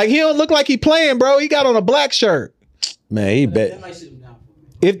 Like, he don't look like he playing, bro. He got on a black shirt. Man, he bet.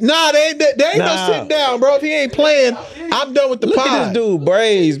 If they ain't no sitting down, bro. If he ain't playing, I'm done with the Look pod. at this dude,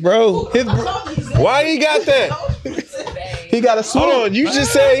 braids, bro. Why he got that? He got a swoop. Hold on, you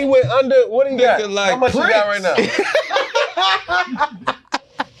just said he went under. What he got? Looking like How much he got right now?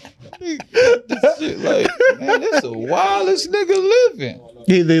 Shit, like, man, this the wildest nigga living.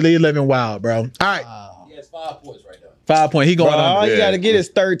 He living wild, bro. All right. He has 5 points right now. 5 point. He going Bro, all under. you got to get is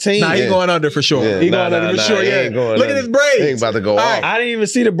 13. Nah, he going under for sure. He going under for sure. he Yeah. ain't going Look at under. his braids. He ain't about to go All off. right. I didn't even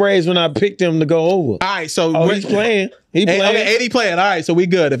see the braids when I picked him to go over. All right. So He's playing. He playing. Okay, 80 playing. All right. So we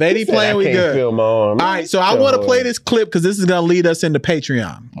good. If 80 playing, we I can't good. feel my arm. All right, so I want to play this clip because this is going to lead us into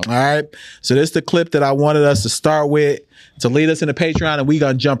Patreon. All right, so this is the clip that I wanted us to start with to lead us into Patreon, and we're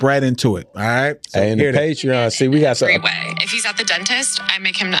going to jump right into it. All right, so Hey, in the here it is. Patreon, see, we got some. Great way. If he's at the dentist, I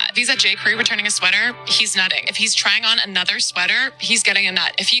make him nut. If he's at J. Crew returning a sweater, he's nutting. If he's trying on another sweater, he's getting a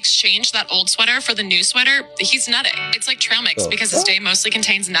nut. If he exchanged that old sweater for the new sweater, he's nutting. It's like trail mix because his day mostly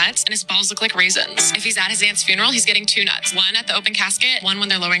contains nuts and his balls look like raisins. If he's at his aunt's funeral, he's getting 2 nuts. One at the open casket, one when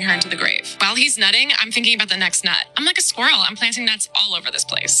they're lowering her into the grave. While he's nutting, I'm thinking about the next nut. I'm like a squirrel. I'm planting nuts all over this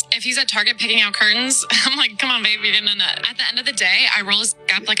place. If he's at Target picking out curtains, I'm like, come on, baby, get a nut. At the end of the day, I roll his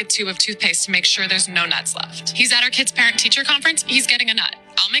up like a tube of toothpaste to make sure there's no nuts left. He's at our kid's parent-teacher conference, he's getting a nut.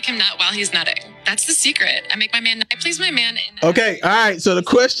 I'll make him nut while he's nutting. That's the secret. I make my man nut. I please my man. Okay, all right. So the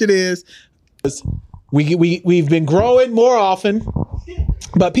question is, we've been growing more often,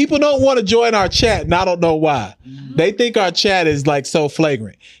 but people don't want to join our chat, and I don't know why. They think our chat is like so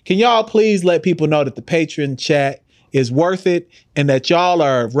flagrant. Can y'all please let people know that the Patreon chat is worth it and that y'all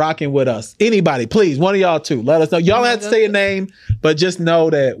are rocking with us? Anybody, please, one of y'all two, let us know. Y'all don't have to say a name, but just know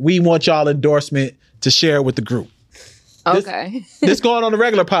that we want y'all endorsement to share with the group. Okay. This going on the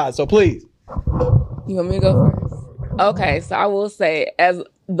regular pod, so please. You want me to go first? Okay, so I will say, as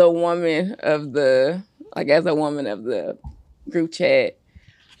a woman of the group chat,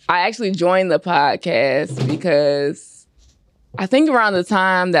 I actually joined the podcast because I think around the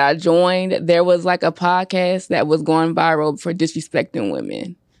time that I joined, there was like a podcast that was going viral for disrespecting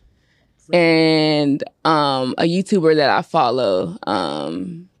women. And a YouTuber that I follow,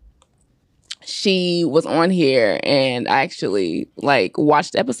 she was on here, and I actually like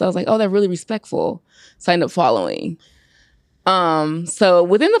watched the episodes, like, oh, they're really respectful. So I ended up following. So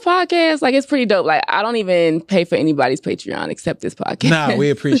within the podcast, like, it's pretty dope. Like, I don't even pay for anybody's Patreon except this podcast. Nah, we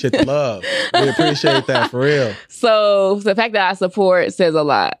appreciate the love. We appreciate that for real. So the fact that I support says a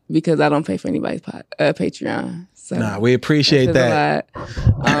lot because I don't pay for anybody's Patreon. So Nah, we appreciate that.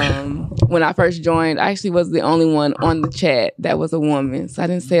 When I first joined, I actually was the only one on the chat that was a woman, so I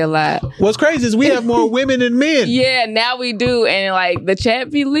didn't say a lot. What's crazy is we have more women than men. Yeah, now we do, and like the chat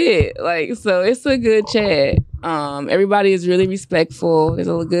be lit, like, so it's a good chat. Everybody is really respectful. There's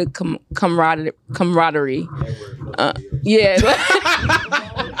a good camaraderie. Yeah.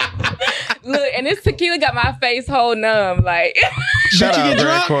 Look, and this tequila got my face whole numb. Like, Shout did you out, get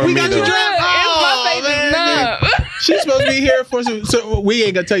drunk? Brad We got you Cormino. drunk. my face is numb. She's supposed to be here for some. So we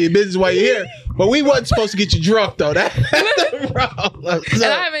ain't gonna tell you business while you're here, but we wasn't supposed to get you drunk though. That's the problem. And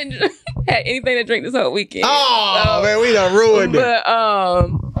I haven't had anything to drink this whole weekend. Oh man, we done ruined it. But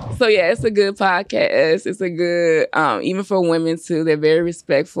so yeah, it's a good podcast. It's a good even for women too. They're very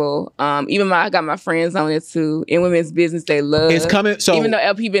respectful. Even I got my friends on it too. In women's business, they love. It's coming. So even though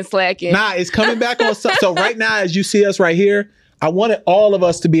LP been slacking, it's coming back on. So right now, as you see us right here, I wanted all of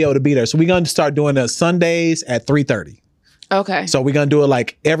us to be able to be there. So we're going to start doing the Sundays at 3:30. Okay. So we're going to do it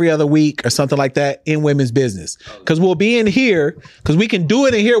like every other week or something like that in women's business. Because we'll be in here, because we can do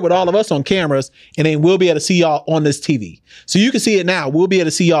it in here with all of us on cameras, and then we'll be able to see y'all on this TV. So you can see it now. We'll be able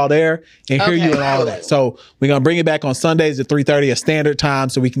to see y'all there and hear you and all of that. So we're going to bring it back on Sundays at 3:30, a standard time,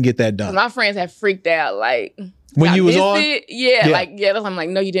 so we can get that done. My friends have freaked out like... When you was on? It? Yeah. I'm like,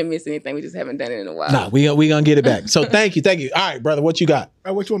 no, you didn't miss anything. We just haven't done it in a while. Nah, we gonna get it back. So thank you. All right, brother, what you got? All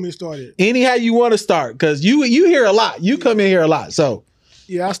right, what you want me to start it? Anyhow you want to start, because you hear a lot. You come in here a lot. So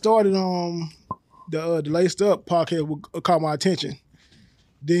yeah, I started the Laced Up podcast caught my attention.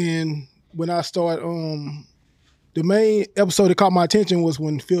 Then when I started the main episode that caught my attention was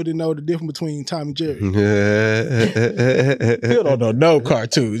when Phil didn't know the difference between Tom and Jerry. Phil don't know no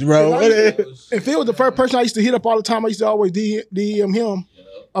cartoons, bro. And Phil was the first person I used to hit up all the time. I used to always DM him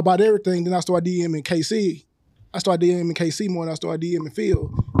about everything. Then I started DMing KC. I started DMing KC more than I started DMing Phil.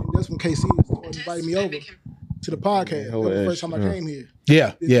 And that's when KC started inviting me over to the podcast. That was the first time I came here.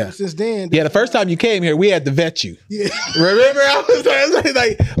 Yeah. Since then. Yeah, the first time you came here, we had to vet you. Yeah. Remember? I was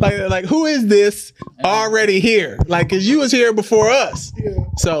like, who is this already here? Like, because you was here before us. Yeah.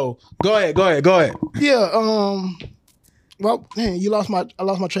 So go ahead. Yeah. Well, man, I lost my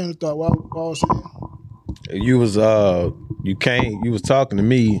train of thought. What I was saying. You was you was talking to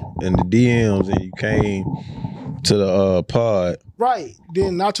me in the DMs, and you came to the pod. Right.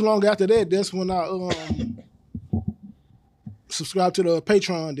 Then not too long after that, that's when I subscribed to the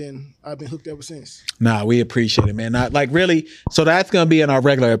Patreon. Then I've been hooked ever since. Nah, we appreciate it, man. Not like really. So that's gonna be in our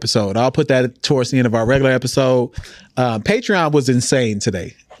regular episode. I'll put that towards the end of our regular episode. Patreon was insane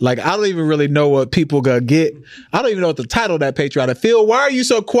today. Like, I don't even really know what people gonna get. I don't even know what the title of that Patreon is. Phil, why are you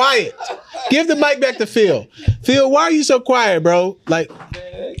so quiet? Give the mic back to Phil. Phil, why are you so quiet, bro? Like,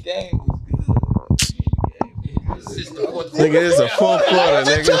 Nigga, it's a full quarter, what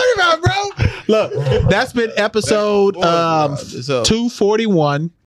you talking about, bro? Look, that's been episode 241.